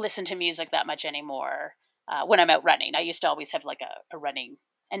don't listen to music that much anymore when I'm out running. I used to always have like a running,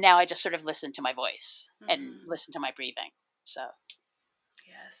 and now I just sort of listen to my voice and Hmm. listen to my breathing. So,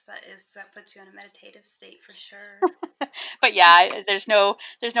 Yes, that puts you in a meditative state for sure. but yeah, there's no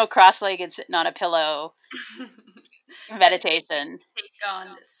cross-legged sitting on a pillow Meditation meditation. take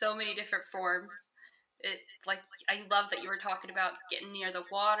on so many different forms. It like I love that you were talking about getting near the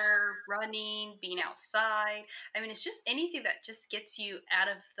water, running, being outside. I mean, it's just anything that just gets you out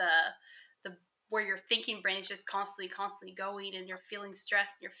of the where your thinking brain is just constantly going, and you're feeling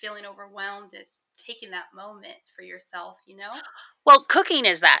stressed, and you're feeling overwhelmed. It's taking that moment for yourself, you know? Well, cooking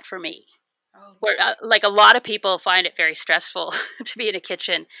is that for me. Oh, Where nice. like a lot of people find it very stressful to be in a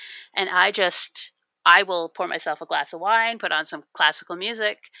kitchen, and I will pour myself a glass of wine, put on some classical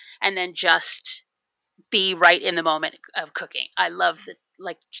music, and then just be right in the moment of cooking. I love the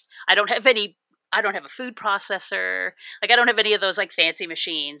like I don't have any I don't have a food processor. Like, I don't have any of those like fancy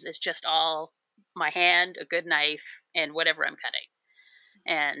machines. It's just all my hand, a good knife, and whatever I'm cutting.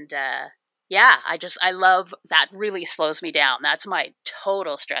 And yeah, I love that. Really slows me down. That's my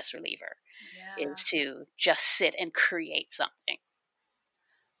total stress reliever, is Yeah. to just sit and create something.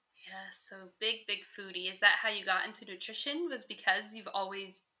 Yeah, so big foodie. Is that how you got into nutrition? Was because you've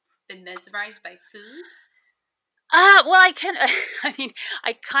always been mesmerized by food? Well, I can. I mean,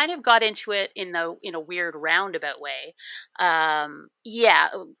 I kind of got into it in a weird roundabout way. Yeah,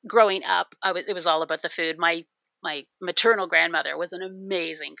 growing up, it was all about the food. My maternal grandmother was an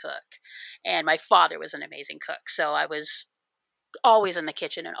amazing cook, and my father was an amazing cook. So I was always in the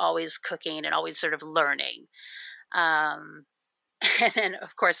kitchen and always cooking and always sort of learning. Um, and then,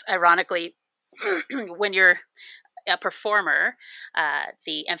 of course, ironically, when you're a performer,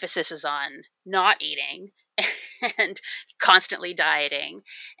 the emphasis is on not eating and constantly dieting.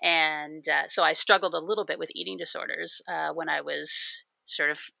 And so I struggled a little bit with eating disorders when I was sort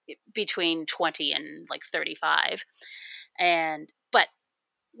of between 20 and like 35. But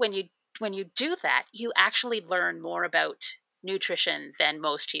when you do that, you actually learn more about nutrition than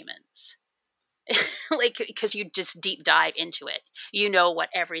most humans. Like, because you just deep dive into it. You know what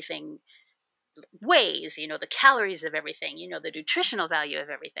everything weighs, the calories of everything, the nutritional value of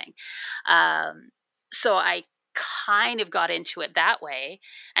everything. Um, so I kind of got into it that way.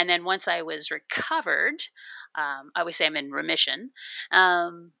 And then once I was recovered, I always say I'm in remission.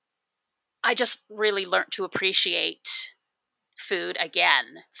 Um, I just really learned to appreciate food again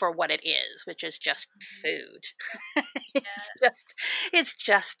for what it is, which is just Mhm. food. it's just Yes. it's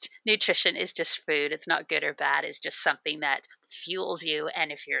just nutrition is just food. It's not good or bad. It's just something that fuels you,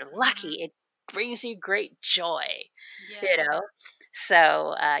 and if you're Mhm. lucky, it brings you great joy, you Yeah. know.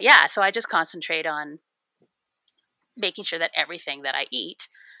 So yeah, so I just concentrate on making sure that everything that I eat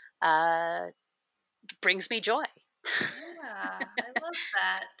uh, brings me joy. Yeah. I love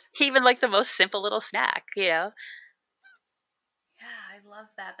that. Even like the most simple little snack, you know. Yeah, I love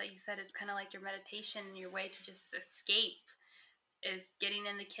that that you said it's kind of like your meditation and your way to just escape is getting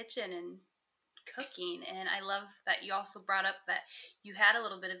in the kitchen and cooking. And I love that you also brought up that you had a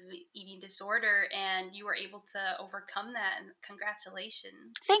little bit of eating disorder and you were able to overcome that. And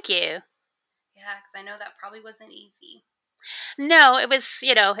congratulations. Thank you. Yeah, because I know that probably wasn't easy. No, it was,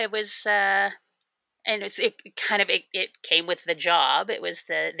 it was and it kind of it came with the job. It was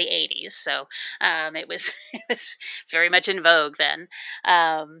the 80s, so it was it was very much in vogue then.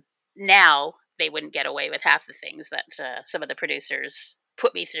 Now they wouldn't get away with half the things that some of the producers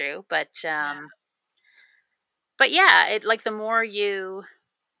put me through, Yeah. but yeah, it like the more you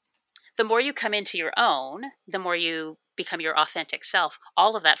come into your own, the more you become your authentic self.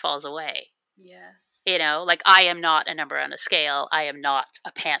 All of that falls away. Yes. Like I am not a number on a scale. I am not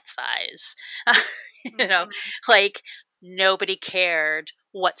a pant size. you know, Hmm. like nobody cared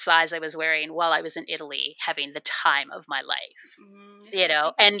what size I was wearing while I was in Italy having the time of my life.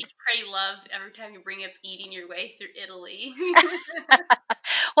 Mm, And eat, pray, love every time you bring up eating your way through Italy.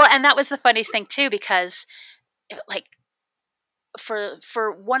 well, and that was the funniest thing too, because like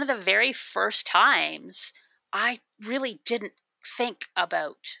for one of the very first times, I really didn't think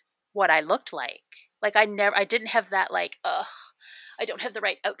about what I looked like. Like I didn't have that like, ugh, I don't have the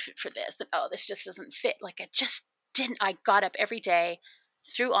right outfit for this, and oh, this just doesn't fit. Like I just didn't. I got up every day,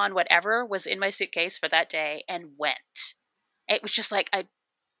 threw on whatever was in my suitcase for that day, and went. It was just like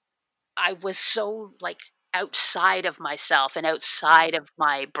I was so like outside of myself and outside of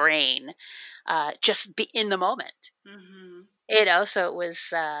my brain, just be in the moment. Hmm. So it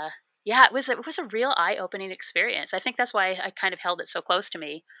was yeah, it was a real eye-opening experience. I think that's why I kind of held it so close to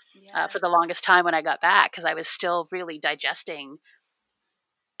me Yes, for the longest time when I got back, because I was still really digesting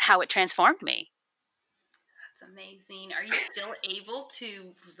how it transformed me. that's amazing. Are you still able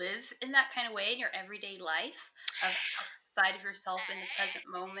to live in that kind of way in your everyday life, of outside of yourself in the present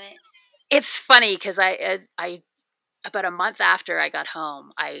moment? It's funny because I about a month after I got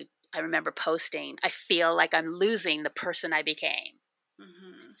home, I remember posting, I feel like I'm losing the person I became.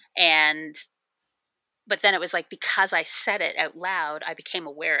 Hmm. And but then it was like, because I said it out loud, I became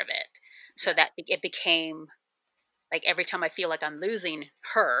aware of it. So that Yes. it became like every time I feel like I'm losing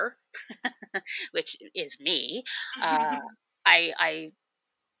her, which is me, uh, I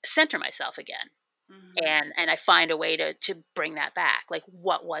center myself again, Hmm. and I find a way to bring that back. Like,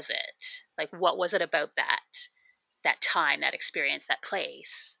 what was it? Like, what was it about that time, that experience, that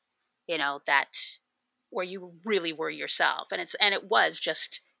place? That where you really were yourself, and it was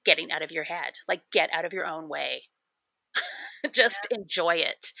just getting out of your head, like get out of your own way, just Yeah, enjoy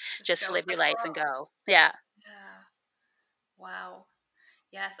it, just just go with live the your life flow. and go. Yeah. Yeah. Wow.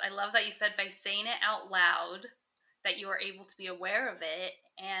 Yes, I love that you said by saying it out loud that you are able to be aware of it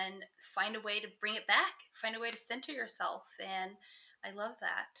and find a way to bring it back, find a way to center yourself. And I love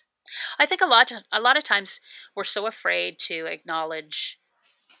that. I think a lot of times we're so afraid to acknowledge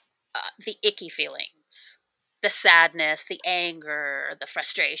the icky feelings, the sadness, the anger, the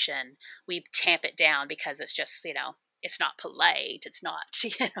frustration. We tamp it down because it's just, it's not polite. It's not,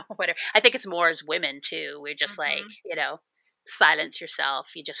 whatever. I think it's more as women too. We're just like, Hmm. silence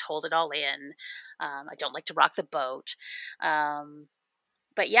yourself. You just hold it all in. I don't like to rock the boat. Um,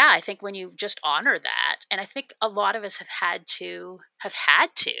 but yeah, I think when you just honor that, and I think a lot of us have had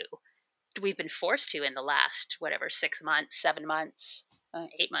to, we've been forced to in the last whatever 6 months, 7 months,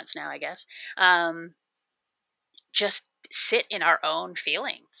 8 months now, I guess. Um, just sit in our own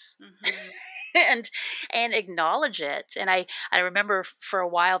feelings Hmm. and acknowledge it. And I remember for a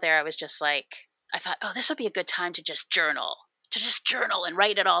while there, I was just like, I thought, oh, this would be a good time to just journal and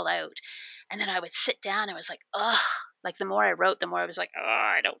write it all out. And then I would sit down and I was like, oh, like the more I wrote, the more I was like, oh,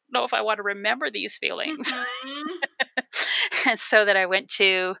 I don't know if I want to remember these feelings. Hmm. And so that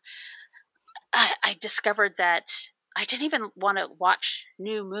I discovered that I didn't even want to watch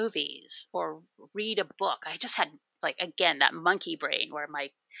new movies or read a book. I just had, like, again, that monkey brain where my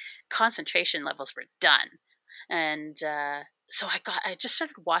concentration levels were done. And so I just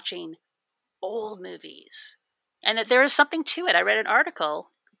started watching old movies. And that there is something to it. I read an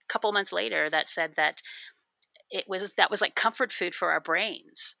article a couple months later that said that that was like comfort food for our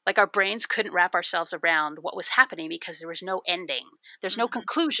brains. Like our brains couldn't wrap ourselves around what was happening because there was no ending. There's no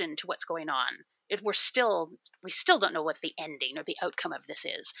conclusion to what's going on. We still don't know what the ending or the outcome of this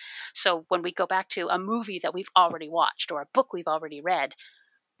is. So when we go back to a movie that we've already watched or a book we've already read,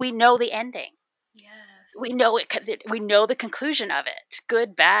 we know the ending. Yes. We know it. We know the conclusion of it.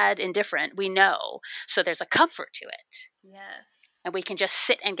 Good, bad, indifferent. We know. So there's a comfort to it. Yes. And we can just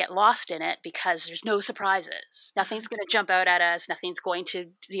sit and get lost in it because there's no surprises. Nothing's going to jump out at us. Nothing's going to,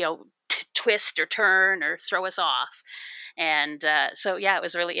 twist or turn or throw us off. And so, yeah, it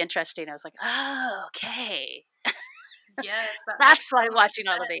was really interesting. I was like, oh, okay. Yes. That's why I'm watching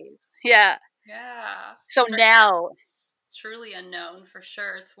all of these. Yeah. Yeah. So now. It's truly unknown for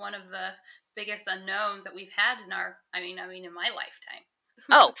sure. It's one of the biggest unknowns that we've had in my lifetime.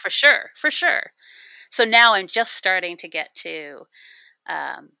 Oh, for sure. For sure. So now I'm just starting to get to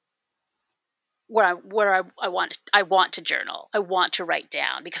where I want to journal. I want to write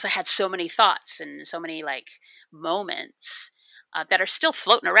down because I had so many thoughts and so many like moments that are still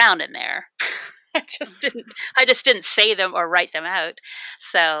floating around in there. I just didn't say them or write them out.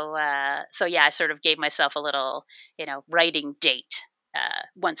 So yeah, I sort of gave myself a little writing date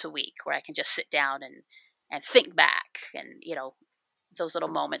once a week where I can just sit down and think back and those little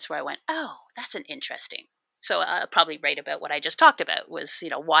moments where I went, oh, that's an interesting. So I'll probably write about what I just talked about was,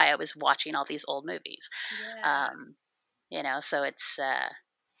 why I was watching all these old movies. Yeah. So it's,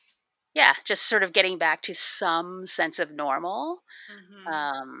 just sort of getting back to some sense of normal,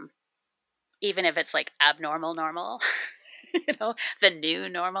 even if it's like abnormal normal, the new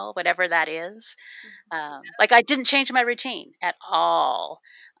normal, whatever that is. Like I didn't change my routine at all.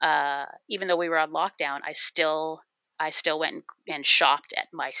 Even though we were on lockdown, I still went and shopped at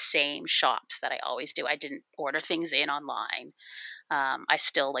my same shops that I always do. I didn't order things in online. I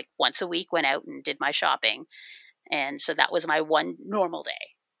still like once a week went out and did my shopping. And so that was my one normal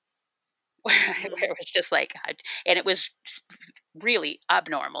day where it was just like, and it was really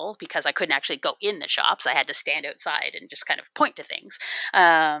abnormal because I couldn't actually go in the shops. I had to stand outside and just kind of point to things.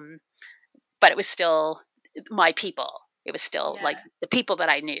 But it was still my people. It was still like the people that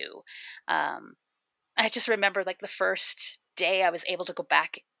I knew. I just remember like the first day I was able to go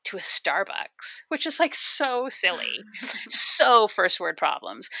back to a Starbucks, which is like so silly, so first world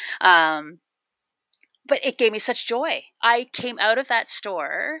problems. But it gave me such joy. I came out of that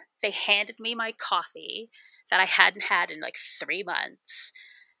store. They handed me my coffee that I hadn't had in like 3 months.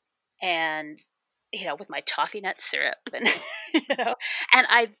 And, with my toffee nut syrup and, and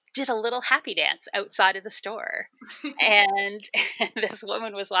I did a little happy dance outside of the store. And this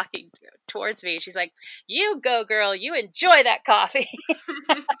woman was walking towards me. She's like, you go, girl, you enjoy that coffee.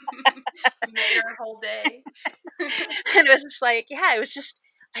 Made her whole day. And it was just like,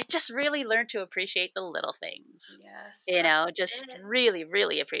 I just really learned to appreciate the little things. Yes. Just really,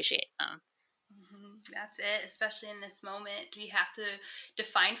 really appreciate them. That's it, especially in this moment. You have to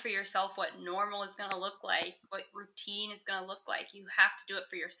define for yourself what normal is going to look like, what routine is going to look like. You have to do it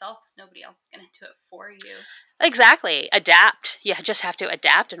for yourself because nobody else is going to do it for you. Exactly. Adapt. You just have to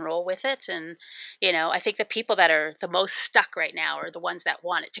adapt and roll with it. And, I think the people that are the most stuck right now are the ones that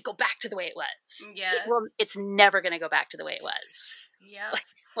want it to go back to the way it was. Yes. It's never going to go back to the way it was. Yeah.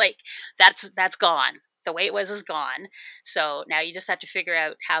 Like that's gone. The way it was is gone. So now you just have to figure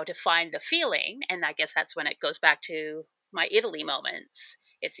out how to find the feeling. And I guess that's when it goes back to my Italy moments.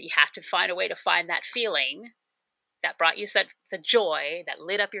 You have to find a way to find that feeling that brought you the joy that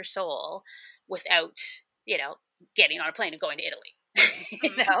lit up your soul without, getting on a plane and going to Italy.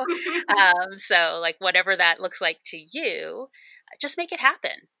 So like whatever that looks like to you, just make it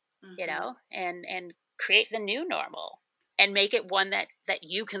happen, and create the new normal and make it one that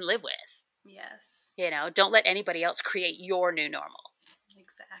you can live with. Yes. Don't let anybody else create your new normal.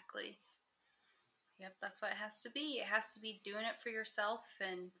 Exactly. Yep, that's what it has to be. It has to be doing it for yourself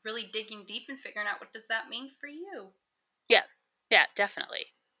and really digging deep and figuring out what does that mean for you. Yeah. Yeah,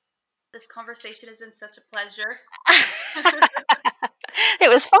 definitely. This conversation has been such a pleasure. It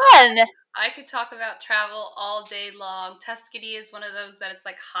was fun. I could talk about travel all day long. Tuscany is one of those that it's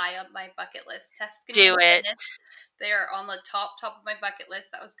like high up my bucket list. Tuscany Do it. Venice, they are on the top of my bucket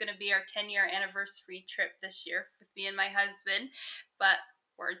list. That was going to be our 10-year anniversary trip this year with me and my husband. But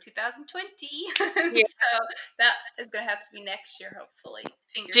we're in 2020. Yeah. So that is going to have to be next year, hopefully.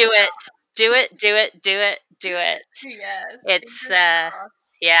 Fingers crossed. Do it. Yes. It's,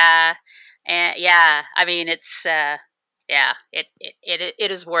 yeah. And yeah, I mean, it's, yeah,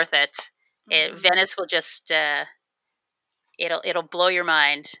 it is worth it. Venice will just it'll blow your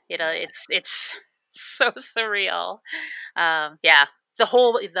mind. It's so surreal. Yeah, the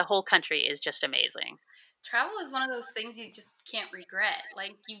whole country is just amazing. travel is one of those things you just can't regret.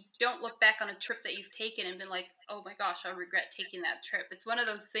 Like, you don't look back on a trip that you've taken and been like, oh my gosh, I regret taking that trip. It's one of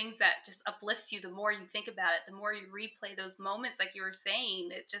those things that just uplifts you the more you think about it, the more you replay those moments, like you were saying.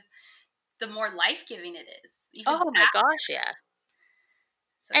 It just, the more life-giving it is. Even Oh my gosh, yeah.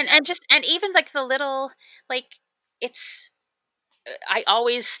 so, And yeah. and even like the little, like, it's I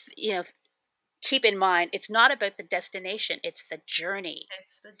always, keep in mind, it's not about the destination, it's the journey.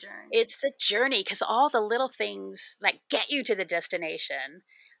 It's the journey. It's the journey, because all the little things that get you to the destination,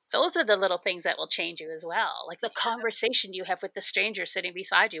 those are the little things that will change you as well. Like the conversation you have with the stranger sitting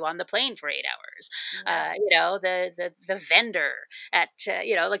beside you on the plane for 8 hours. Yeah. The vendor at,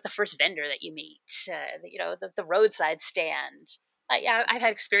 like the first vendor that you meet. The roadside stand. I've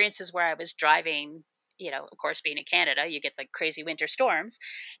had experiences where I was driving. Of course, being in Canada, you get like crazy winter storms,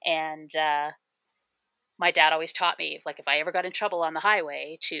 and my dad always taught me, if I ever got in trouble on the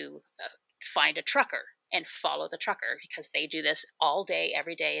highway, to find a trucker and follow the trucker, because they do this all day,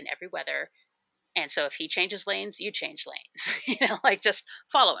 every day, in every weather. And so if he changes lanes, you change lanes. Like, just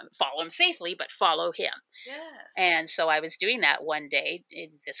follow him safely, but follow him. Yes. And so I was doing that one day in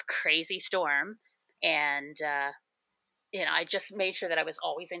this crazy storm, and I just made sure that I was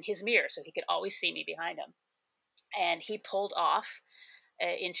always in his mirror so he could always see me behind him. And he pulled off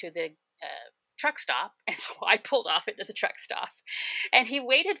into the truck stop, and so I pulled off into the truck stop, and he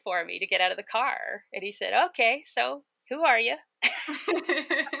waited for me to get out of the car, and he said, "Okay, so who are you?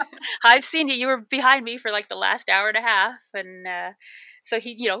 I've seen you. You were behind me for like the last hour and a half." And so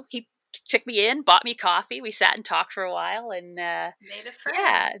he took me in, bought me coffee. We sat and talked for a while, and Made a friend.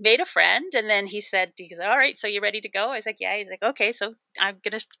 yeah, made a friend. And then he said, "All right, so you ready to go?" I was like, "Yeah." He's like, "Okay, so I'm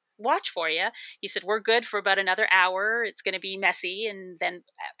gonna watch for you." He said, "We're good for about another hour. It's going to be messy, and then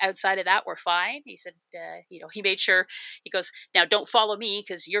outside of that, we're fine." He said, he made sure, he goes, "Now don't follow me,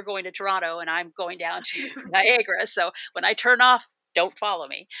 because you're going to Toronto and I'm going down to Niagara. So when I turn off, don't follow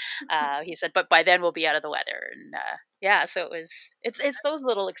me." He said, "But by then we'll be out of the weather." And yeah, so it's those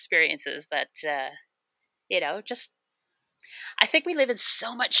little experiences that, just, I think we live in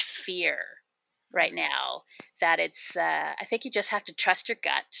so much fear right now that it's, I think you just have to trust your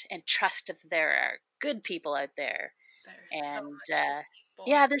gut and trust that there are good people out there. There's so And much good people.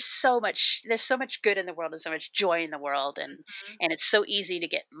 yeah, there's so much good in the world and so much joy in the world, and Mhm. it's so easy to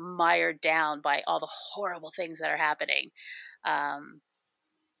get mired down by all the horrible things that are happening. um,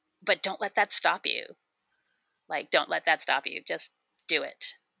 but don't let that stop you. Like, don't let that stop you. Just do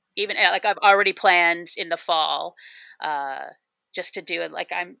it. Even like, I've already planned in the fall, uh, just to do it.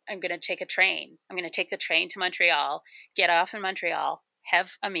 Like, I'm going to take a train. I'm going to take the train to Montreal, get off in Montreal,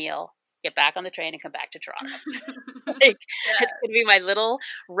 have a meal, get back on the train, and come back to Toronto. Like, Yeah. it's going to be my little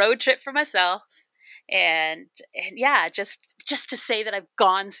road trip for myself. And yeah, just to say that I've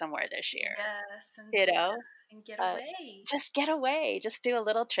gone somewhere this year. Yes, You know, and get uh, away. just get away. Just do a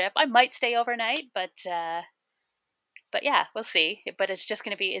little trip. I might stay overnight, but yeah, we'll see. But it's just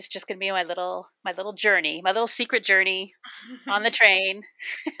gonna be my little journey, my little secret journey on the train.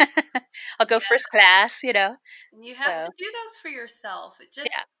 I'll go Yeah, first class, and you have to So do those for yourself.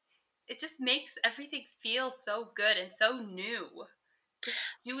 yeah, It just makes everything feel so good and so new. Just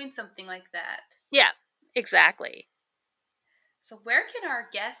doing something like that. yeah, exactly. So where can our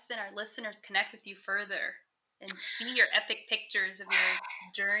guests and our listeners connect with you further and see your epic pictures of your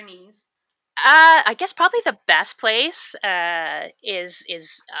journeys? I guess probably the best place is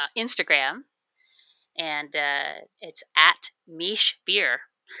Instagram, and it's at Mish Beer.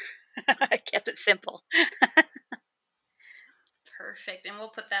 I kept it simple. Perfect. And we'll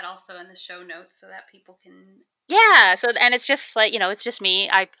put that also in the show notes so that people can. Yeah. So, and it's just like, it's just me.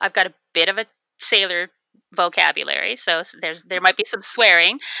 I've got a bit of a sailor vocabulary, so there might be some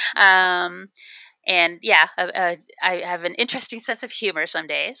swearing. Um, and yeah, I have an interesting sense of humor some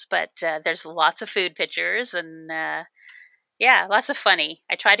days, but there's lots of food pictures, and yeah, lots of funny.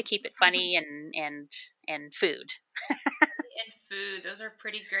 I try to keep it funny and food. And food. Those are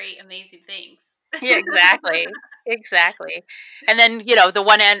pretty great, amazing things. Yeah, exactly. Exactly. And then,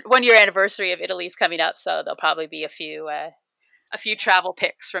 the 1 year anniversary of Italy's coming up, so there'll probably be a few travel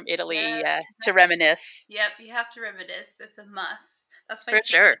pics from Italy, Yeah. to reminisce. Yep, you have to reminisce. It's a must. That's my For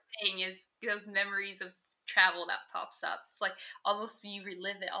sure. favorite thing is those memories of travel that pops up. It's like almost you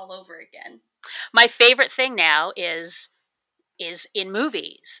relive it all over again. My favorite thing now is in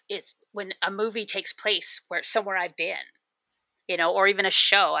movies. It's when a movie takes place somewhere I've been. Or even a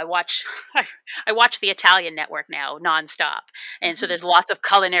show. I watch the Italian network now nonstop, and so there's lots of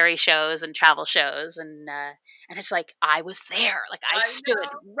culinary shows and travel shows, and it's like I was there, like I I stood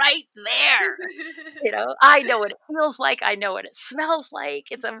know. right there. I know what it feels like. I know what it smells like.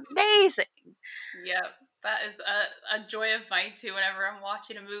 It's amazing. Yep. That is a joy of mine too. Whenever I'm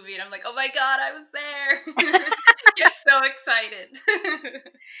watching a movie and I'm like, oh my God, I was there. Get so excited.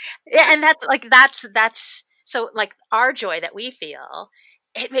 Yeah, and that's so like our joy that we feel.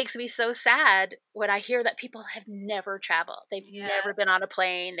 It makes me so sad when I hear that people have never traveled. They've never been on a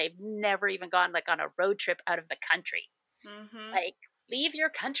plane. They've never even gone like on a road trip out of the country. Mm-hmm. Like, leave your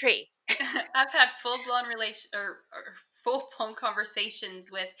country. I've had full-blown full-blown conversations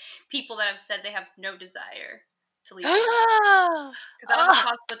with people that have said they have no desire to leave. Because I'm a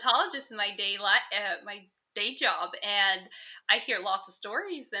cosmetologist in my day job, and I hear lots of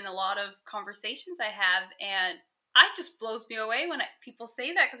stories and a lot of conversations I have, and it just blows me away when people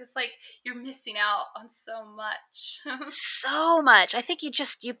say that, because it's like you're missing out on so much. So much. I think you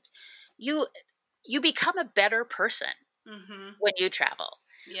become a better person when you travel,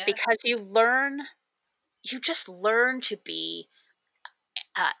 because you just learn to be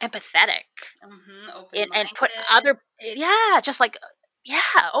empathetic and put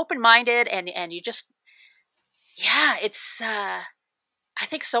open-minded, and you just it's I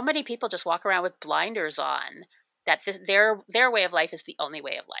think so many people just walk around with blinders on, that their way of life is the only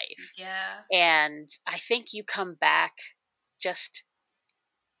way of life. Yeah. And I think you come back just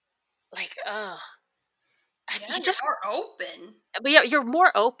like, you just more open. But you're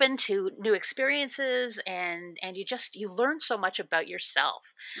more open to new experiences, and you learn so much about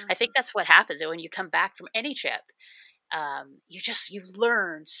yourself. I think that's what happens when you come back from any trip. You've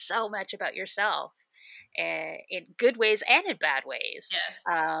learned so much about yourself, in good ways and in bad ways. Yes.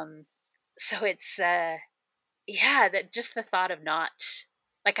 So it's that just the thought of not,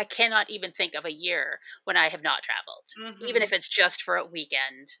 like, I cannot even think of a year when I have not traveled, even if it's just for a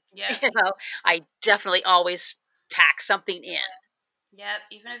weekend. Yeah. I definitely always pack something in. Yep.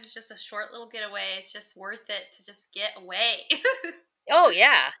 Even if it's just a short little getaway, it's just worth it to just get away. Oh,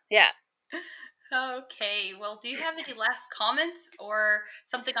 yeah. Yeah. Okay. Well, do you have any last comments or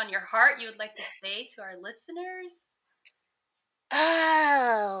something on your heart you would like to say to our listeners?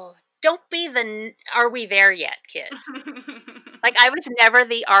 Oh, don't be the "are we there yet" kid. Like, I was never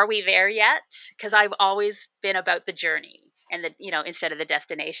the "are we there yet," because I've always been about the journey and instead of the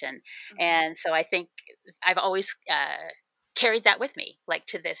destination. And so I think I've always carried that with me, like,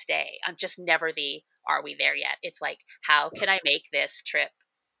 to this day. I'm just never the "are we there yet." It's like, how can I make this trip?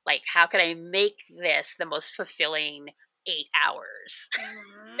 Like, how can I make this the most fulfilling 8 hours?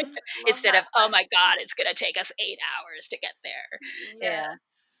 Instead of, oh my God, it's going to take us 8 hours to get there. Yes. Yeah.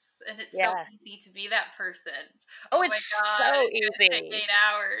 And it's so easy to be that person. Oh, it's so easy. Take 8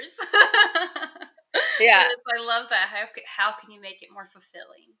 hours. Yeah. I love that. How can you make it more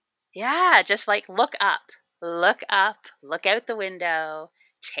fulfilling? Yeah, just like look up, look out the window,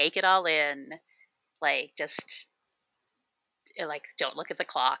 take it all in. Like, just like, don't look at the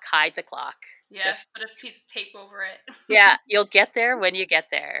clock, hide the clock. Yeah, just put a piece of tape over it. Yeah, you'll get there when you get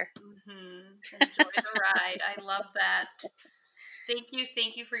there. Enjoy the ride. I love that. Thank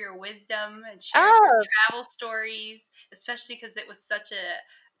you for your wisdom and sharing your travel stories, especially because it was such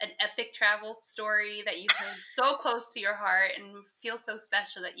an epic travel story that you hold so close to your heart, and feel so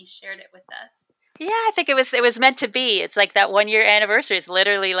special that you shared it with us. Yeah, I think it was meant to be. It's like that 1 year anniversary. It's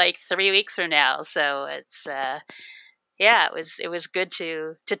literally like 3 weeks from now, so it's it was good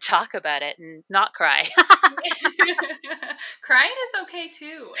to talk about it and not cry. Crying is okay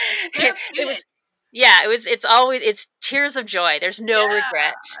too. It's tears of joy. There's no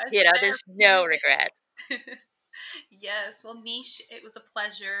regret. There's no regret. Yes. Well, Mish, it was a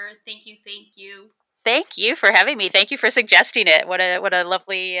pleasure. Thank you. Thank you for having me. Thank you for suggesting it. What a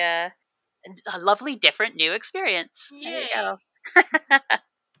lovely different new experience. Yay. There you go.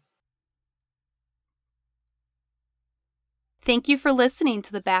 Thank you for listening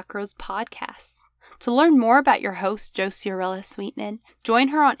to the Backroads Podcast. To learn more about your host, Josie Aurelis Sweetnin, join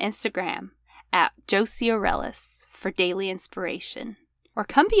her on Instagram at Josie Aurelis for daily inspiration. Or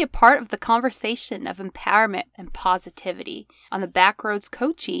come be a part of the conversation of empowerment and positivity on the Backroads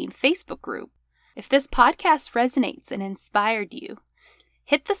Coaching Facebook group. If this podcast resonates and inspired you,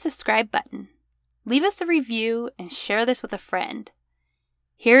 hit the subscribe button, leave us a review, and share this with a friend.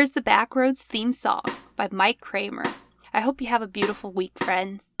 Here's the Backroads theme song by Mike Kramer. I hope you have a beautiful week,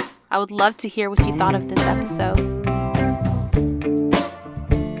 friends. I would love to hear what you thought of this episode.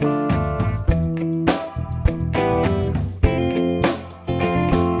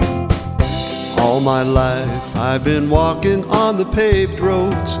 All my life I've been walking on the paved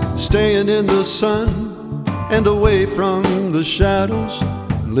roads, staying in the sun and away from the shadows,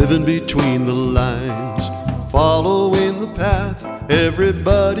 living between the lines, following the path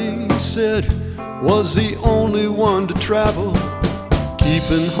everybody said was the only one to travel,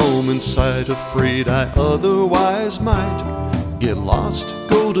 keeping home in sight, afraid I otherwise might get lost,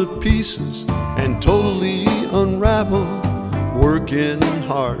 go to pieces, and totally unravel. Working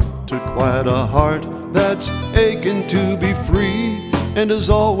hard to quiet a heart that's aching to be free, and is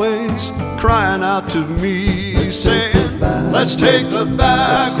always crying out to me, saying, let's take the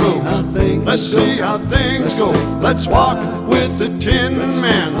back roads, let's see how things go. Let's walk with the Tin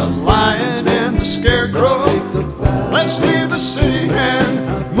Man, the Lion, and the Scarecrow. Let's leave the city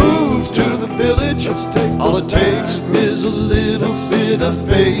and move to the village. All it takes is a little bit of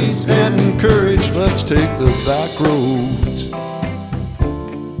faith and courage. Let's take the back roads.